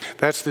light.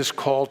 That's this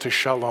call to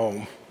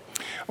shalom.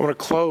 I want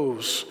to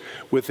close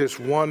with this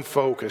one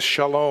focus,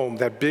 shalom,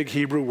 that big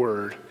Hebrew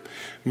word,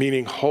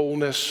 meaning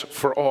wholeness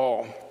for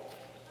all.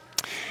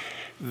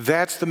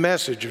 That's the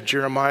message of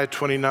Jeremiah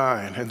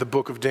 29 and the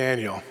book of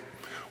Daniel.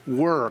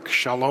 Work,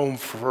 shalom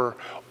for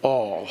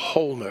all,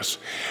 wholeness.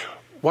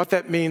 What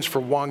that means for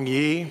Wang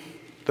Yi,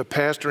 the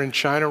pastor in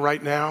China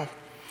right now,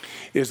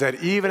 is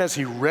that even as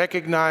he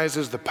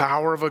recognizes the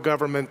power of a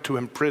government to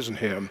imprison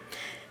him,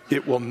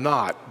 it will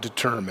not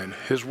determine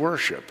his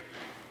worship.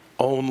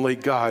 Only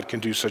God can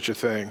do such a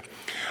thing.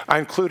 I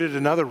included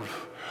another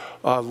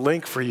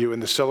link for you in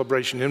the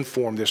Celebration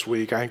Inform this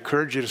week. I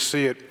encourage you to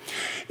see it.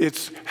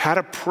 It's how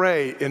to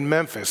pray in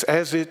Memphis.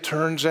 As it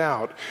turns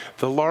out,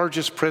 the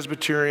largest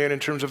Presbyterian in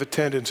terms of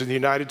attendance in the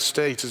United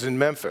States is in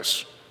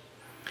Memphis.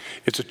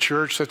 It's a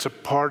church that's a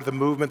part of the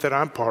movement that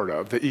I'm part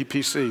of, the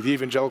EPC, the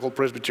Evangelical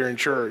Presbyterian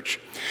Church.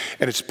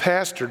 And it's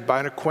pastored by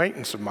an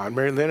acquaintance of mine.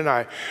 Mary Lynn and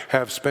I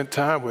have spent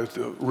time with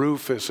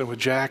Rufus and with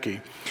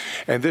Jackie.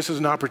 And this is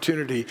an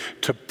opportunity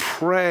to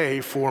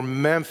pray for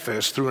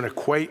Memphis through an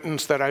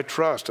acquaintance that I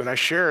trust. And I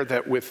share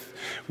that with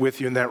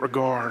you in that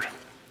regard.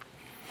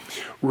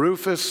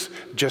 Rufus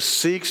just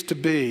seeks to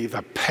be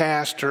the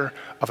pastor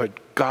of a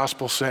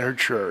gospel-centered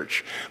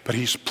church. But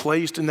he's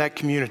placed in that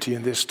community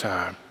in this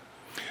time.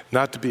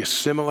 Not to be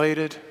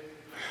assimilated,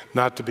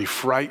 not to be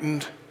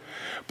frightened,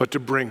 but to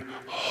bring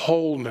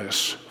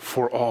wholeness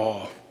for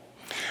all.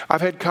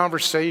 I've had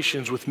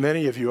conversations with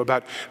many of you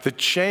about the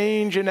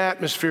change in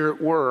atmosphere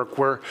at work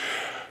where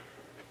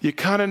you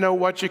kind of know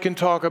what you can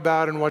talk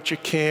about and what you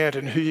can't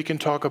and who you can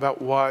talk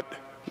about what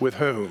with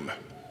whom.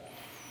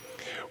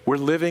 We're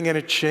living in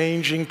a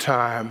changing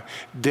time.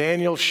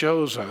 Daniel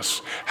shows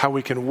us how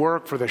we can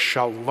work for the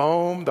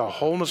shalom, the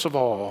wholeness of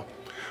all,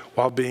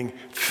 while being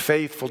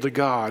faithful to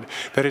God.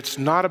 That it's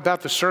not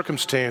about the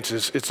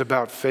circumstances, it's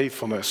about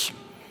faithfulness.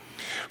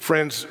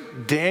 Friends,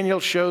 Daniel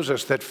shows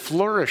us that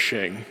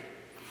flourishing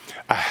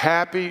A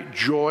happy,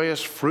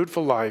 joyous,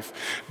 fruitful life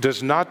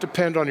does not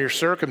depend on your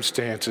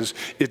circumstances.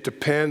 It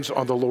depends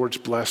on the Lord's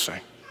blessing.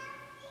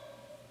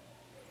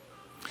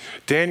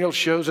 Daniel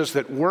shows us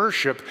that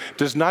worship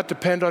does not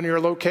depend on your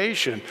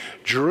location.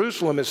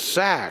 Jerusalem is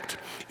sacked.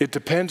 It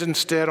depends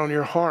instead on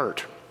your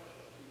heart.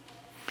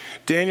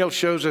 Daniel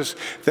shows us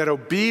that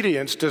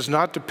obedience does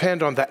not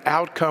depend on the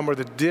outcome or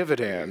the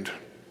dividend.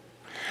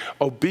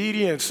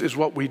 Obedience is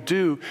what we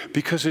do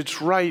because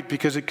it's right,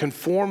 because it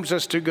conforms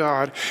us to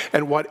God,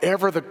 and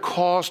whatever the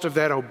cost of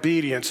that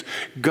obedience,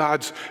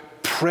 God's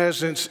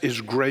presence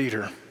is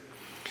greater.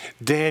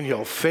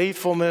 Daniel,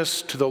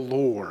 faithfulness to the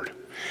Lord,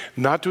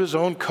 not to his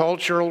own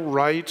cultural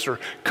rights or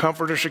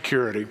comfort or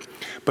security,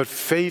 but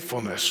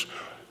faithfulness.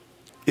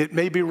 It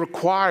may be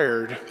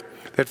required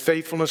that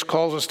faithfulness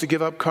calls us to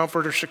give up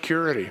comfort or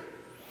security.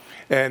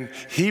 And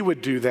he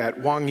would do that.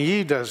 Wang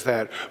Yi does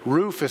that.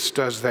 Rufus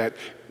does that.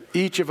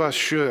 Each of us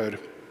should,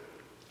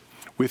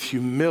 with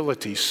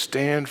humility,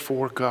 stand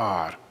for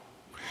God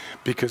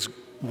because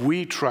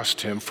we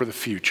trust him for the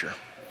future.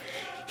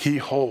 He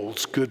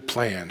holds good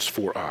plans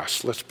for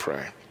us. Let's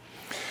pray.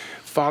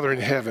 Father in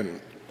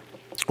heaven,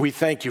 we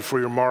thank you for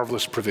your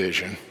marvelous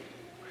provision.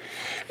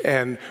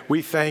 And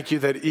we thank you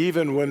that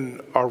even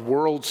when our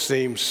world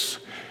seems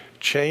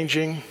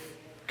changing,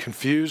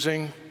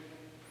 confusing,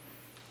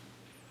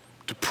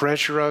 to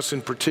pressure us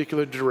in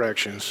particular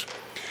directions,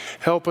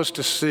 help us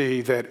to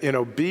see that in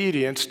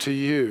obedience to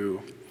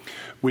you,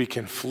 we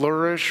can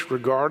flourish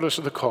regardless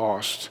of the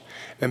cost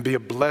and be a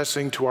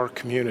blessing to our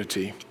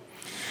community.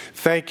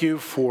 Thank you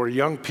for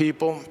young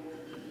people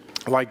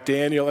like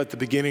Daniel at the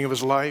beginning of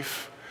his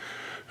life,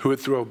 who would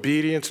through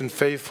obedience and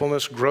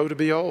faithfulness grow to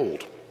be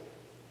old.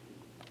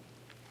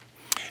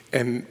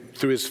 And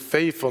through his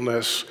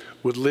faithfulness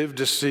would live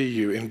to see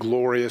you in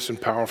glorious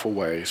and powerful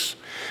ways.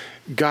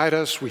 Guide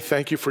us. We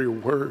thank you for your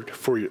word,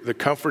 for the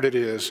comfort it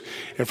is,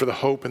 and for the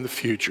hope in the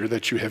future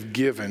that you have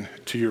given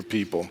to your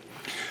people.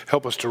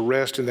 Help us to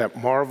rest in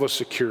that marvelous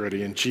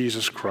security in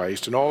Jesus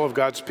Christ. And all of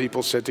God's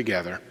people said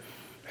together,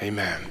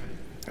 amen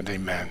and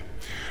amen.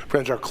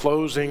 Friends, our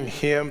closing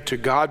hymn, To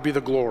God Be the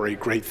Glory,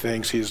 Great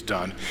Things He Has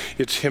Done.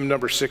 It's hymn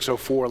number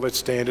 604. Let's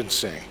stand and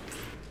sing.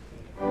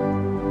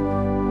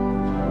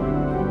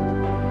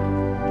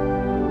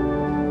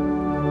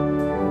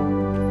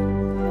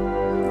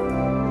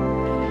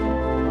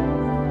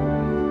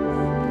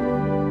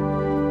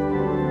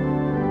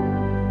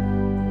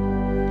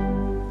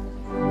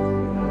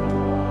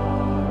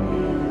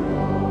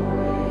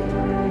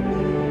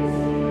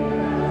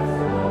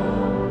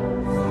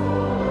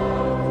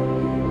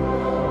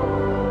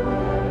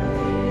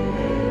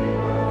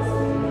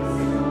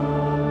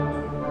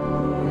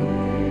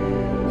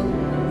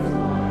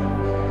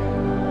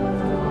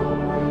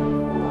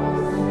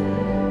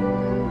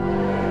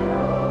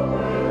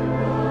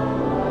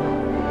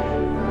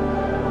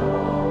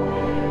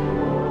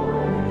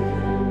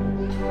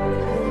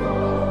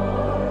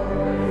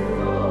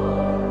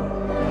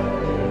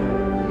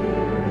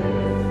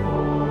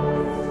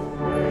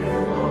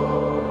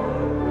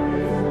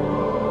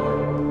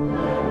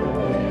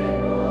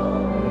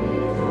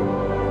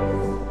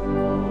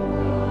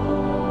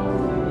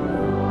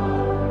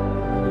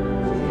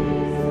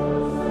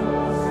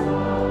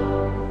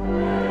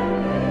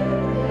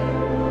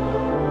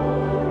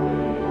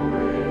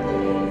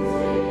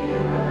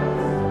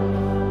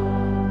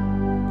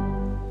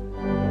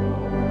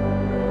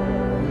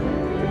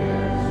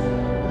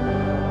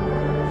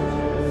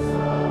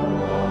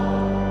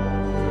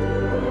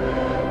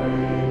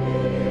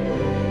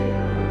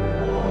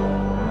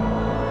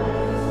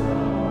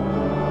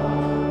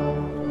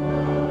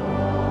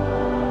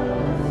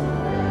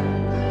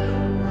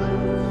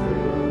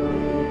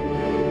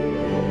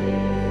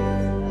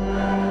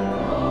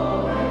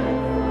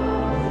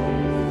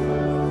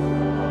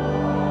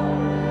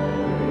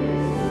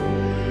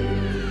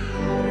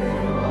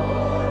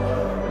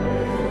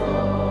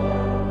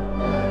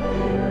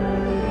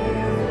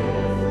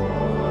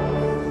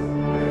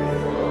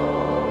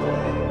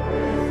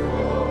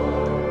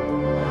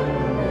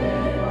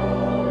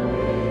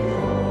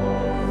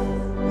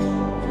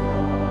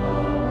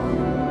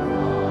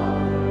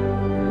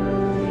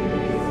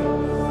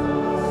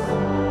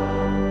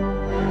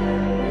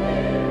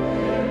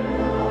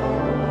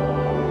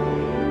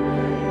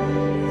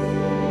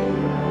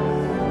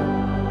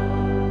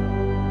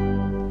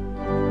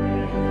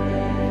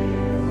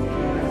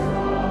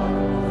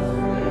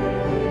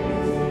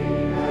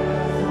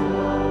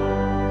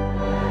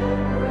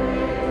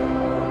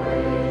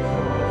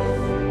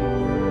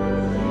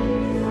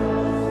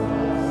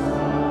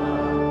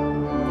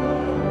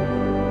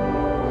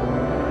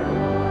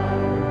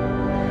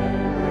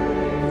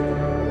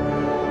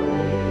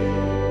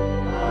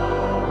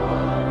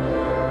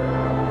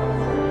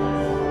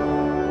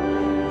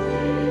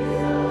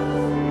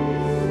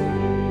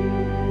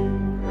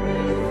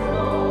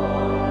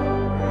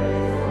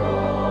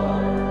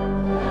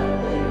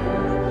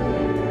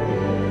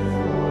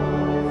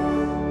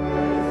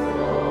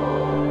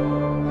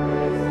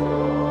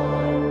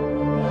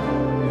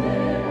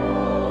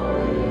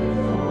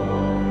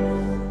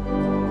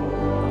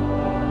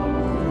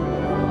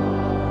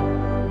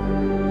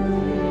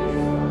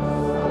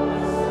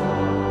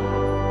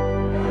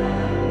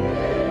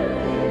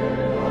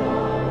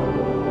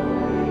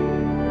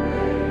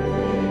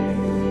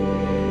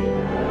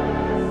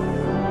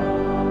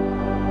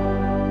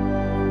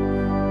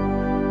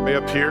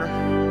 here.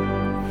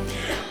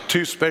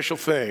 Two special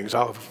things.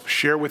 I'll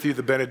share with you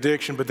the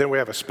benediction, but then we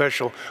have a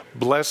special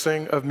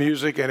blessing of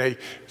music and a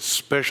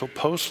special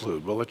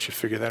postlude. We'll let you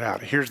figure that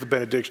out. Here's the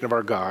benediction of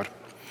our God.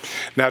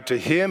 Now to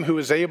him who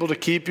is able to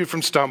keep you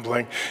from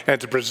stumbling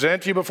and to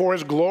present you before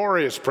his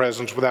glorious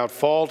presence without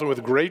fault and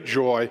with great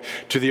joy,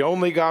 to the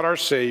only God our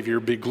Savior,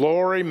 be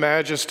glory,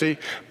 majesty,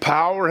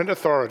 power, and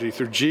authority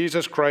through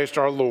Jesus Christ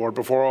our Lord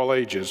before all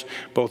ages,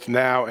 both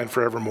now and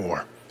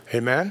forevermore.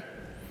 Amen?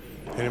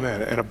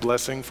 Amen. And a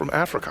blessing from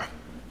Africa.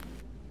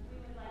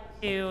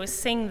 To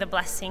sing the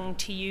blessing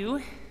to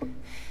you.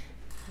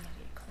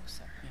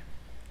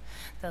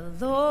 The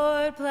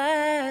Lord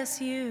bless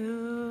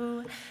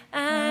you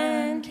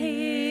and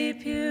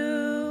keep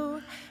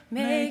you.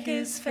 Make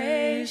his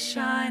face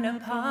shine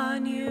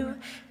upon you.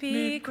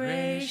 Be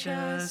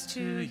gracious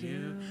to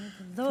you.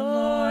 The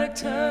Lord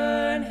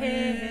turn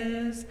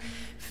his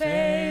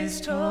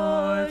face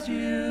toward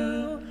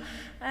you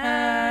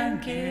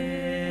and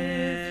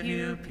give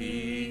you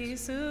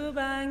peace.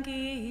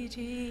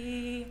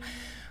 Ubangiji,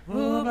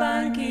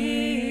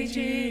 Ubangiji,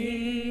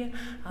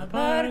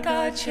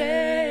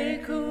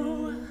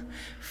 abarkacheku,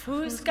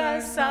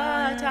 fuska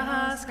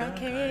satahaska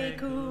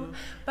keku,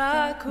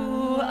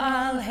 baku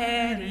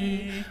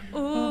alheri,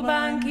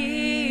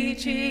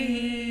 Ubangiji,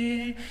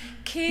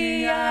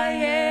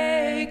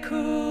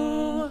 kiayeku,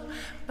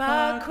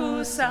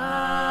 baku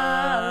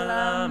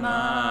salama.